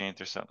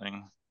 14th or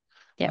something?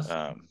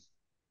 Yeah.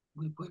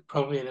 We're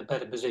probably in a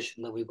better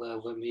position than we were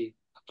when we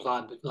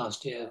applied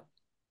last year.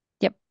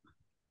 Yep.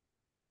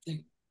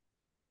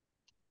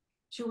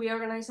 Should we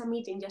organize a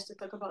meeting just to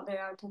talk about the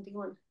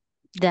R21?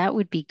 That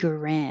would be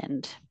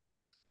grand.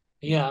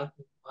 Yeah,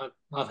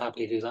 I'd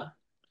happily do that.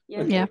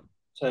 Yeah. Okay. Yeah.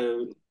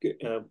 So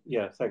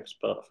yeah, thanks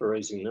Bart for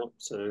raising that.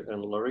 So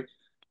and Laurie.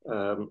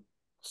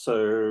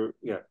 So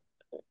yeah,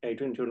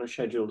 Adrian, do you want to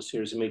schedule a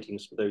series of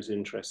meetings for those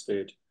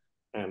interested,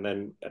 and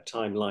then a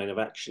timeline of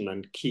action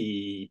and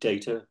key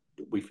data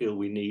that we feel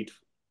we need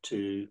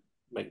to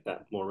make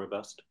that more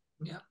robust?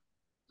 Yeah.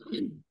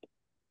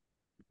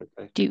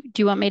 Okay. Do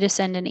you want me to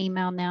send an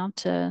email now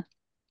to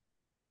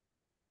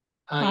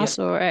us,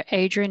 or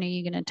Adrian? Are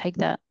you going to take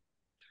that?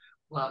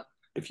 Well,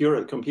 if you're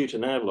at the computer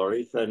now,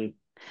 Laurie, then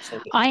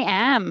send it. I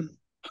am.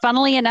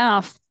 Funnily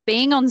enough,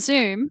 being on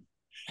Zoom,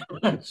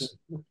 can't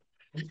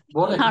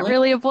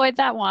really avoid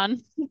that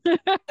one.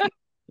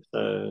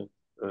 That's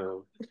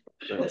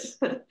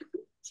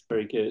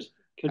very good.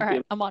 All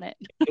right, I'm on it.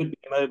 Could be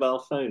a mobile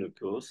phone, of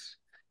course.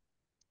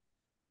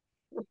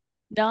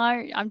 No,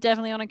 I'm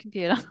definitely on a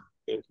computer.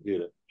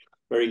 Computer.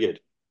 Very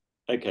good.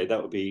 Okay,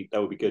 that would be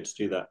good to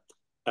do that.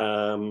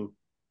 I'll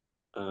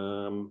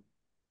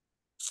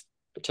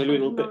tell you a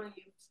little bit.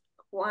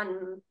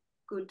 One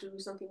could do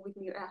something with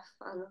Mur-F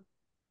and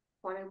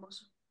one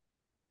also.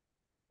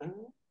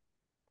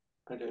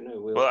 I don't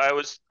know. Well,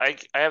 I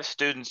have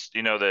students,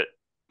 that,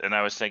 and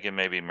I was thinking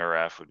maybe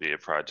Mur-F would be a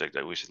project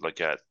that we should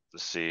look at to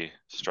see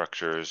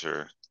structures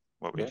or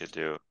what we could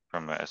do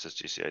from an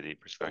SSGCID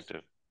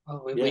perspective.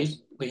 Well,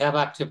 we have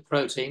active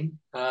protein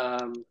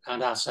and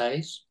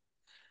assays.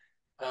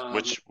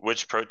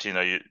 Which protein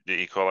are you? The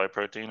E. coli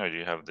protein, or do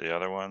you have the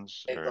other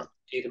ones? We've got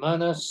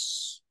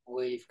Pseudomonas,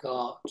 we've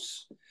got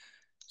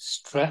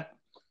strep,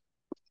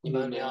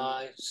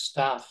 pneumoniae,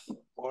 staph,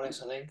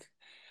 aureus, I think.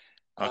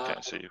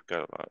 Okay, so you've got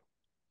a lot.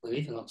 We've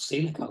even got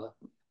Coelicola.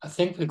 I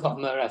think we've got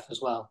Mur-F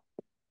as well.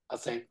 I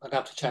think I'd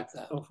have to check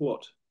that. Of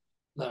what?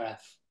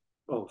 Mur-F.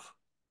 Of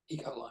E.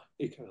 coli.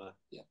 E. coli.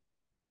 Yeah.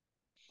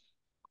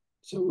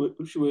 So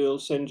we'll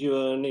send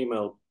you an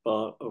email,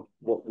 Bart, of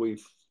what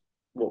we've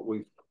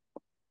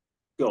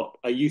got.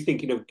 Are you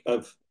thinking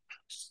of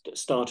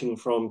starting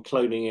from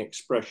cloning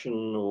expression,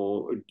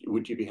 or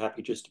would you be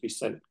happy just to be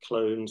sent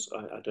clones?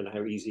 I don't know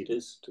how easy it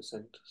is to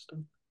send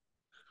stuff.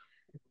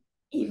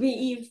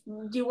 If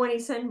you want to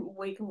send,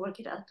 we can work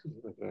it out.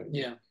 Okay.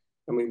 Yeah.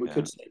 I mean, we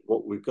could say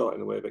what we've got in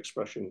the way of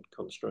expression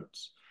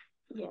constructs.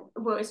 Yeah.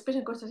 Well,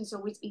 expression constructs is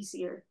always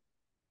easier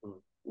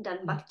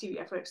than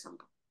bacteria, for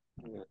example.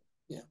 Yeah.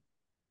 Yeah.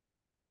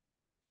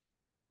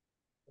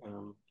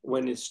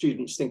 when is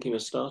students thinking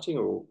of starting,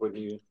 or when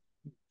you?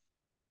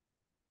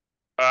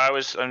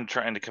 I'm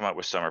trying to come up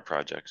with summer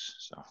projects.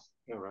 So.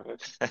 All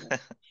right.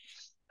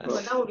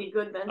 Well, that would be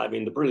good then. I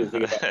mean, the brilliant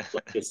thing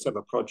about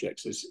summer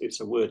projects is it's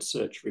a word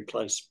search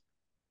replace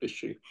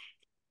issue.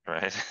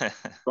 Right.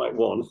 Write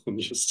one and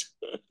just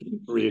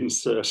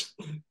reinsert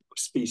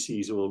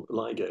species or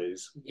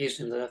ligase.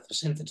 Using the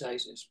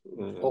synthetases,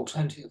 or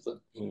plenty of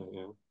them.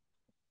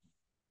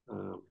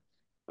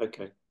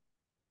 Okay.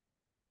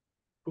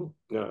 Cool.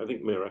 No, I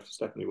think MIRF is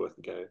definitely worth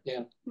a go.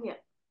 Yeah. Yeah.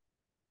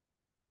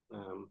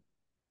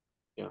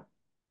 Yeah.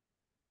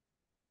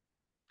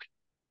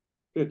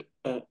 Good.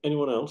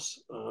 Anyone else?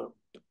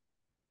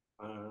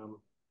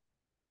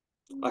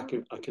 I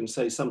can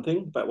say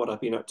something about what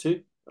I've been up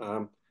to.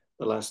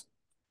 Last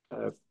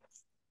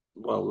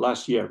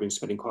year I've been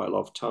spending quite a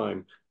lot of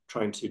time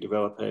trying to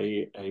develop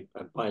a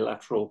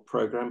bilateral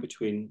program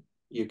between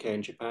UK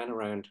and Japan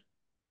around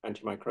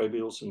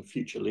antimicrobials and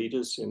future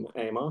leaders in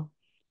AMR.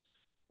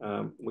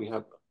 We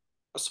have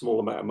a small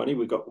amount of money.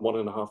 We've got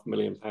 £1.5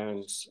 million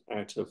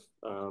out of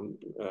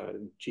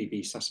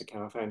GB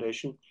Sasakawa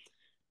Foundation,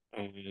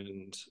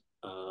 and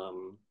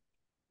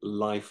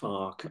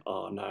LifeArc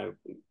are now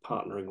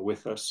partnering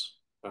with us.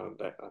 I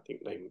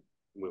think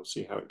we'll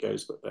see how it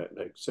goes, but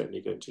they're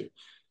certainly going to.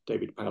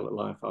 David Powell at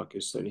LifeArc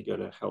is certainly going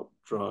to help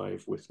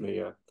drive with me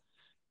a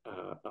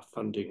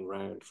funding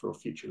round for a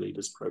Future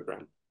Leaders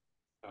program.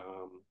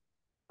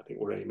 I think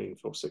we're aiming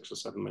for £6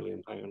 or £7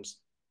 million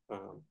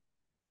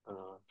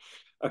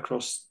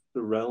across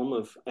the realm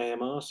of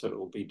AMR, so it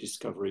will be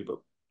discovery, but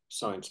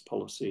science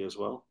policy as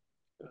well.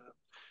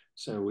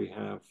 So we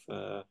have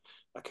a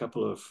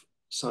couple of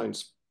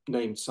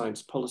named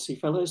science policy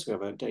fellows. We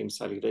have Dame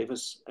Sally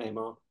Davis,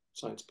 AMR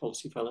Science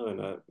Policy Fellow,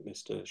 and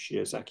Mr.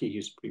 Shiozaki,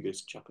 who's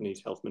previous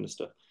Japanese Health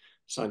Minister,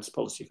 Science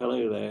Policy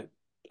Fellow. They're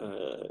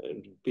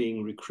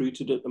being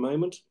recruited at the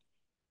moment,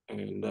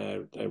 and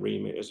their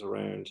remit is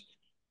around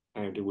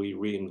how do we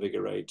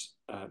reinvigorate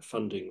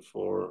funding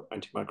for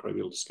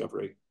antimicrobial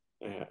discovery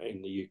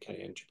in the UK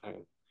and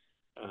Japan.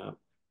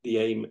 The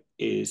aim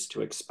is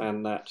to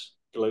expand that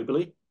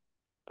globally.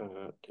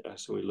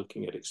 So we're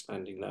looking at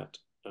expanding that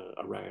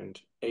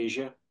around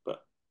Asia,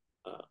 but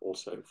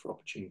also for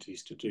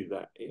opportunities to do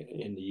that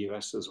in the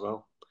US as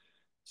well.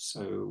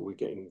 So we're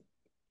getting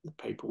the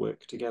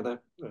paperwork together.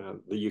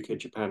 The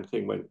UK-Japan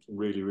thing went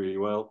really, really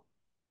well.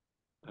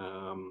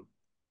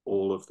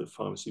 All of the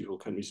pharmaceutical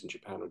countries in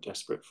Japan are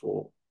desperate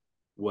for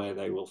where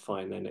they will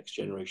find their next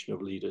generation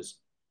of leaders,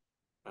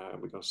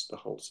 because the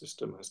whole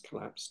system has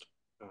collapsed.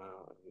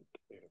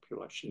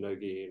 People like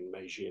Shinogi and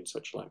Meiji and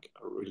such like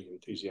are really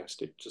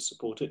enthusiastic to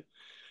support it.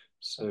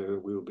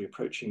 So we will be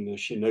approaching the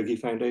Shinogi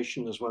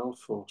Foundation as well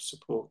for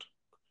support.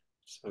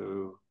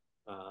 So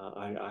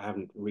I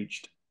haven't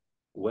reached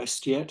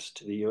west yet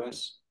to the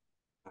US,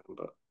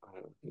 but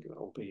I think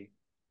that'll be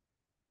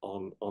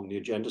on the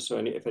agenda. So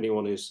if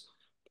anyone is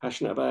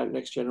passionate about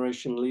next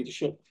generation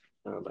leadership,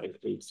 that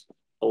includes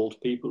old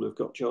people who've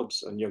got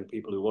jobs and young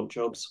people who want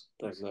jobs,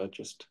 then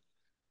just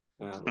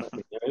let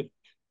me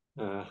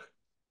know.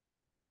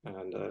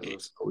 And we'll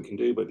see what we can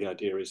do. But the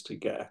idea is to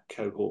get a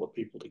cohort of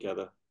people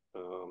together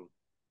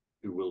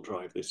who will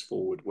drive this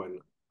forward when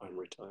I'm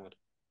retired.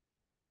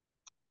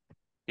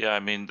 Yeah, I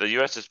mean, the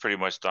US is pretty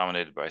much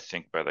dominated by, I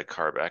think, by the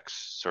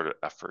CARB-X sort of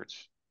effort.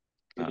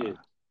 It is.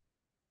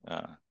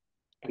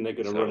 And they're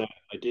going to run out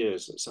of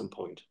ideas at some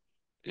point.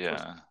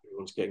 Yeah.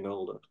 Everyone's getting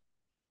older.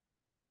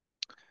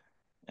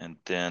 And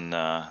then,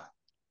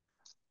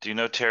 do you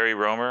know Terry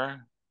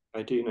Romer?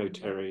 I do know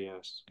Terry,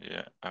 yes.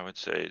 Yeah, I would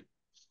say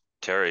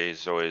Terry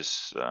is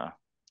always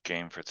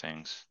game for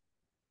things.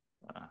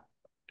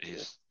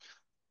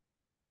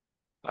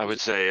 I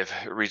would say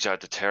reach out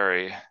to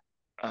Terry,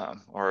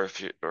 or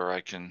if you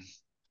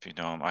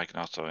know him, I can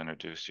also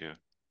introduce you.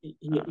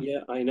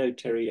 Yeah, I know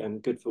Terry,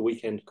 and good for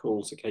weekend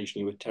calls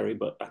occasionally with Terry,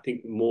 but I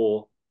think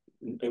more,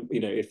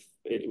 if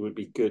it would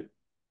be good,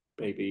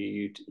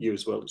 maybe you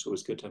as well. It's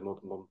always good to have more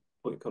than one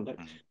point of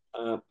contact.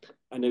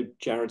 I know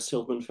Jared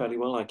Silverman fairly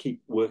well. I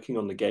keep working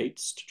on the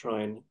gates to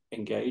try and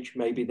engage.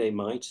 Maybe they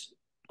might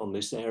on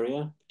this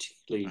area,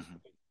 particularly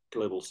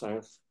Global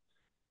South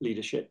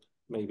leadership,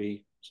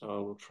 maybe. So I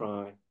will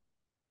try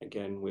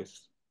again with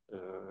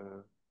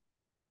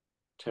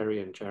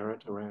Terry and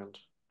Jared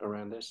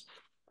around this.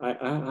 I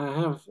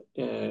have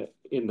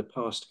in the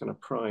past kind of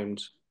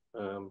primed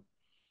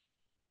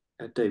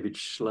David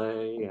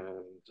Schley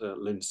and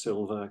Lynn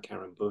Silver,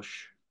 Karen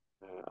Bush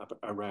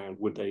around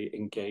would they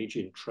engage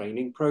in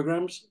training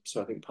programs.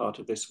 So I think part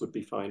of this would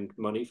be find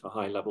money for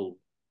high level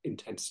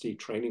intensity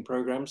training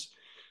programs,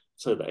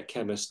 so that a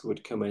chemist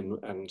would come in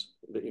and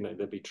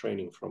there'd be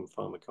training from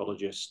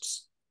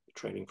pharmacologists,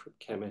 training from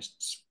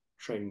chemists,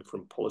 training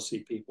from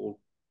policy people,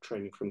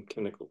 training from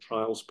clinical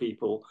trials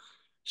people.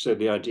 So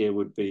the idea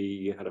would be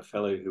you had a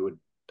fellow who would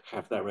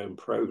have their own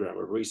program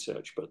of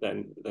research, but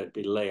then they'd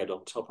be layered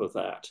on top of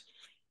that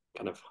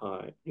kind of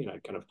high,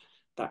 kind of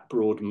that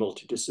broad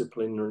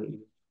multidisciplinary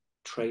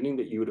training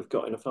that you would have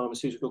got in a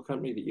pharmaceutical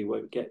company that you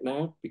won't get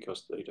now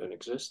because they don't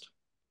exist.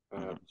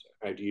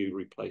 How do you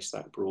replace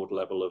that broad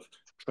level of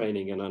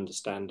training and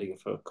understanding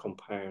for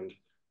compound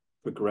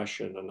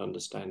progression and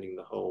understanding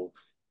the whole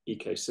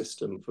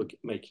ecosystem for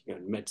making a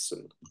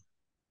medicine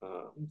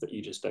that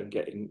you just don't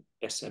get in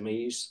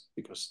SMEs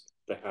because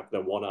they have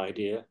their one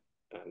idea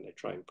and they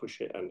try and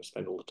push it and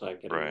spend all the time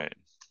getting it.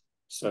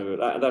 So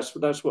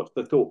that's what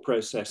the thought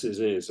process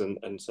is,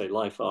 and say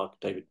LifeArc,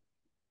 David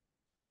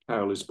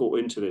Powell is brought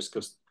into this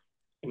because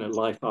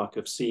LifeArc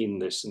have seen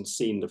this and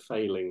seen the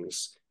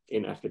failings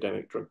in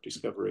academic drug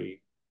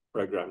discovery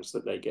programs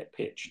that they get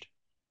pitched,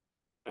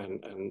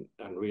 and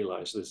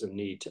realize there's a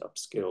need to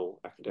upskill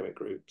academic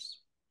groups.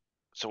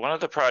 So one of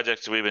the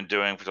projects we've been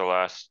doing for the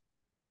last,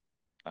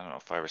 I don't know,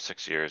 5 or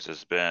 6 years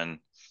has been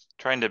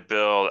trying to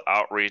build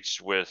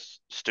outreach with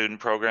student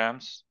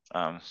programs.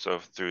 So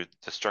through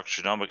the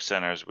structured genomics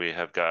centers, we've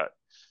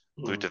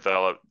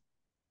developed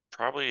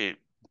probably,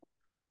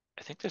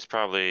 I think there's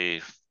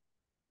probably,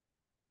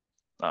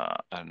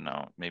 I don't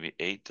know, maybe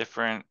 8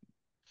 different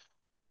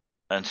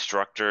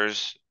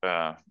instructors,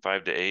 5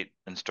 to 8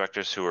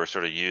 instructors who are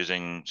sort of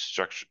using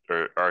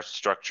our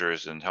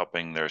structures and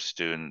helping their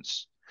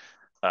students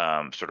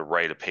sort of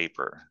write a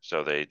paper.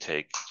 So they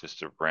take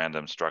just a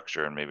random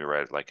structure and maybe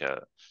write like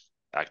a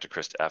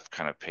ActiChrist F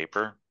kind of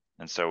paper.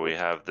 And so we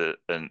have a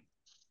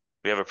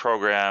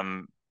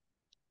program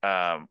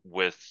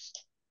with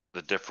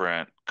the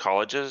different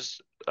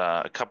colleges,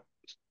 a couple,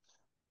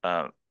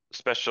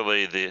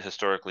 especially the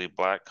historically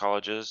Black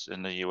colleges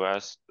in the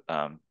U.S.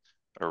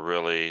 Are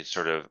really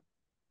sort of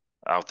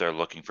out there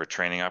looking for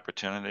training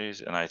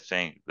opportunities. And I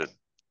think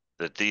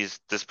that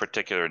this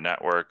particular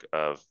network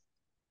of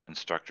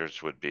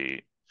instructors would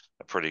be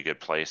a pretty good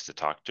place to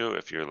talk to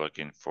if you're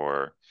looking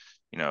for,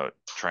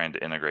 trying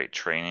to integrate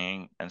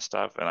training and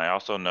stuff. And I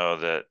also know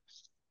that,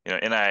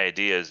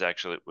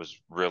 NIAID was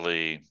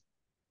really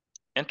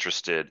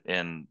interested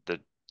in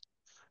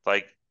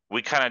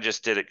we kind of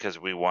just did it because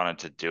we wanted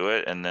to do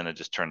it. And then it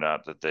just turned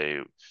out that they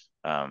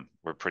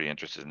were pretty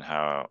interested in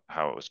how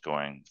it was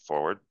going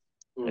forward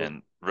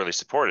and really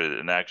supported it.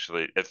 And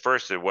actually, at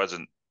first it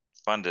wasn't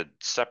funded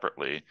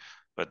separately,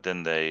 but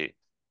then they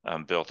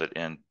built it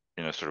in,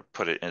 sort of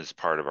put it as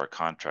part of our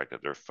contract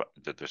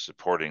that they're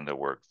supporting the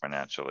work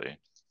financially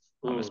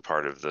as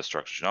part of the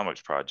structured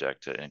genomics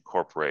project to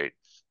incorporate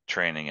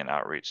training and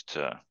outreach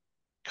to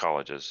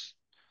colleges.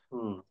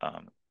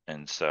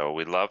 And so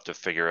we'd love to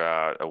figure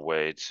out a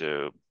way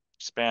to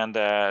expand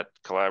that,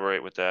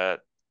 collaborate with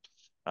that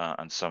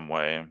in some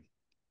way.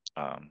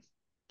 I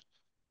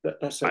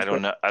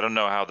don't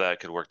know how that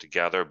could work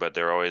together, but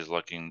they're always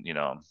looking,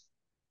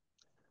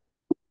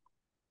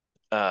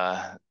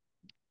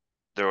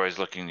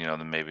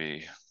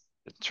 maybe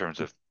in terms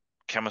of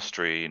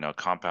chemistry,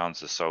 compounds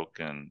to soak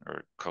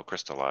or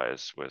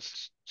co-crystallize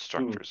with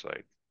structures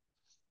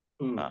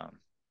I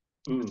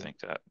think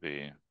that'd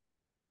be.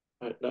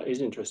 That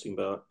is interesting,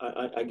 Bart.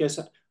 I guess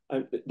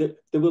there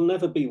will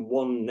never be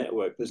one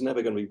network. There's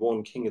never going to be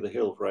one king of the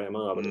hill for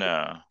AMR. But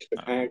no.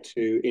 How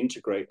to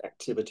integrate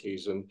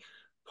activities, and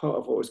part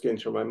of what was going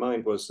through my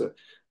mind was that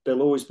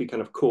there'll always be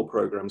kind of core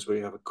programs where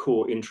you have a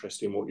core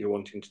interest in what you're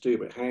wanting to do,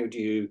 but how do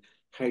you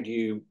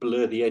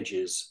blur the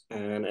edges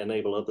and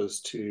enable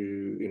others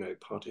to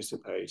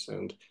participate,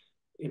 and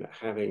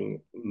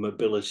having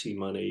mobility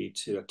money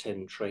to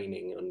attend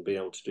training and be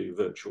able to do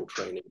virtual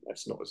training,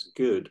 that's not as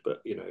good,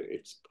 but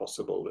it's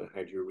possible. And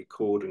how do you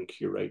record and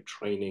curate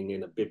training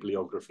in a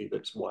bibliography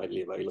that's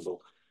widely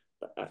available?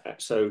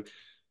 So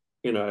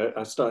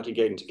I started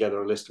getting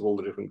together a list of all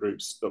the different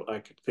groups that I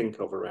could think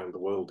of around the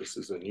world. This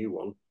is a new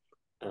one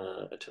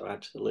to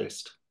add to the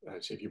list.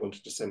 So if you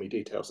wanted to send me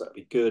details, that'd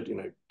be good.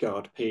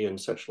 GuardP and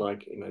such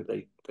like,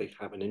 they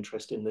have an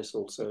interest in this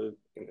also.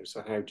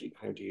 So how do you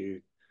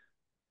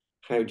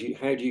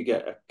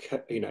get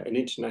an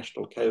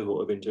international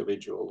cohort of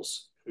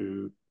individuals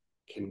who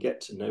can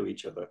get to know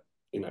each other,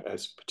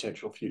 as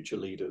potential future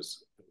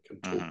leaders, and can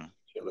talk to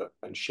each other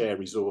and share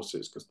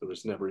resources, because there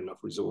is never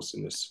enough resource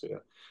in this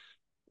sphere,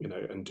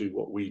 and do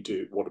what we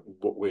do,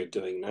 what we're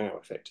doing now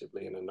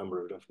effectively in a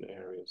number of different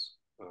areas,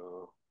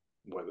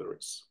 whether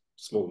it's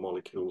small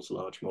molecules,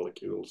 large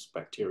molecules,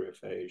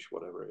 bacteriophage,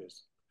 whatever it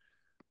is.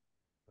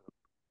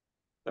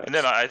 And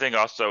then I think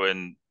also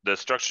in the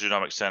structured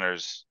genomics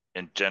centers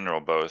in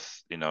general,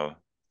 both, the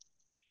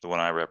one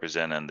I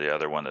represent and the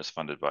other one that's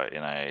funded by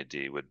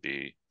NIAID would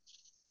be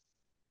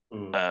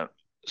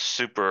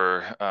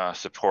super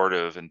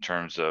supportive in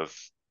terms of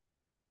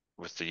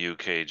with the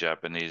UK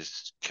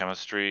Japanese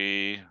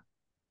chemistry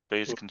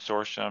based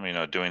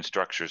consortium, doing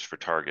structures for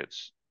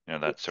targets.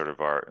 That's sort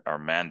of our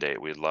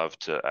mandate. We'd love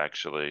to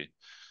actually,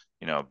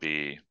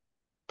 be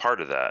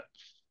part of that.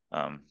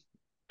 And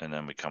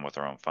then we come with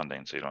our own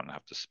funding, so you don't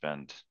have to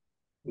spend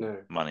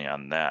money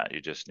on that.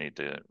 You just need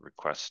to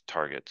request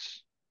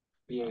targets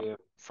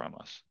from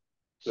us.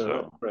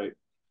 So right.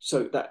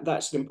 So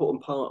that's an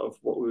important part of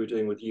what we were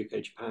doing with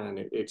UK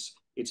Japan. It's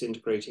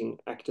integrating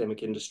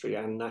academic industry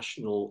and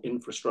national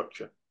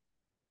infrastructure.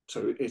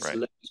 So it's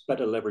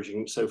better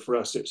leveraging. So for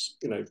us, it's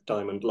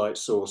Diamond, Light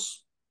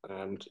Source,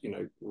 and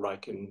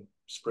Riken,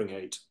 Spring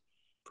 8,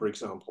 for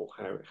example,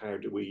 how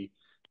do we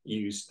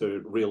use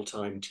the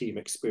real-time team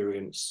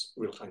experience,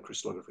 real-time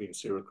crystallography and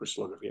serial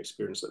crystallography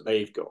experience that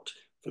they've got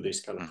for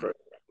this kind of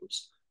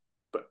programs.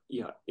 But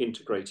yeah,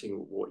 integrating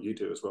what you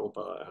do as well,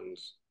 Bart, and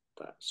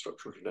that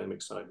structural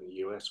genomics side in the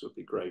US would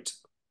be great.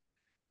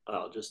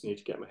 I'll just need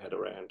to get my head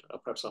around.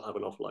 Perhaps I'll have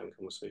an offline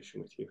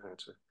conversation with you how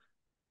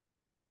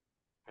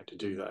to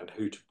do that and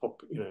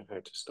how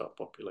to start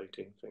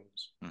populating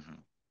things.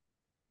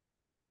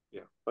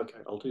 Yeah, okay,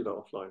 I'll do that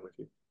offline with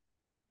you.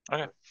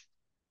 Okay.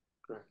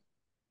 Great.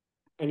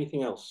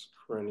 Anything else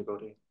for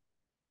anybody?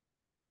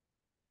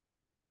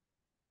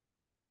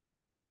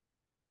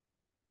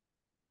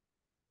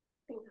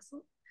 I think that's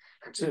it.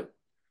 That's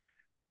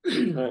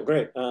it.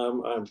 Great.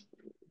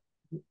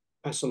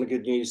 Pass on the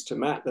good news to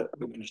Matt that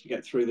we managed to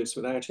get through this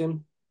without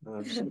him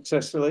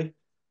successfully.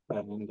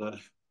 And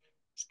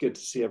it's good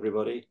to see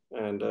everybody.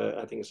 And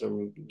I think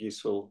some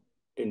useful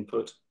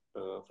input.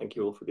 Thank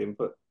you all for the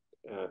input.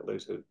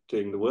 Those who are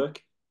doing the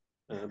work,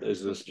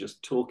 those of us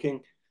just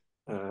talking.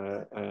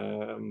 Yeah,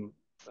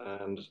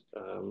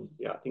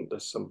 I think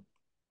there's some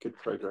good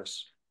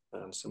progress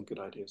and some good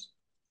ideas.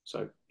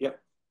 So, yeah,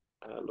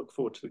 look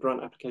forward to the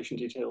grant application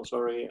details,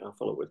 I'll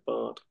follow up with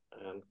Bart,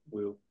 and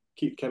we'll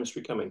keep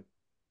chemistry coming.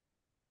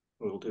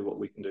 We'll do what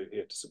we can do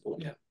here to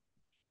support. Yeah.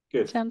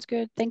 Good. Sounds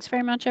good. Thanks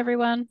very much,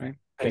 everyone. Right.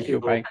 Thank you.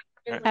 Bye.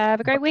 Have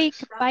a great week.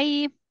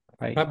 Bye.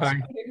 Bye.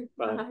 Bye-bye.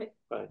 Bye.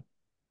 Bye.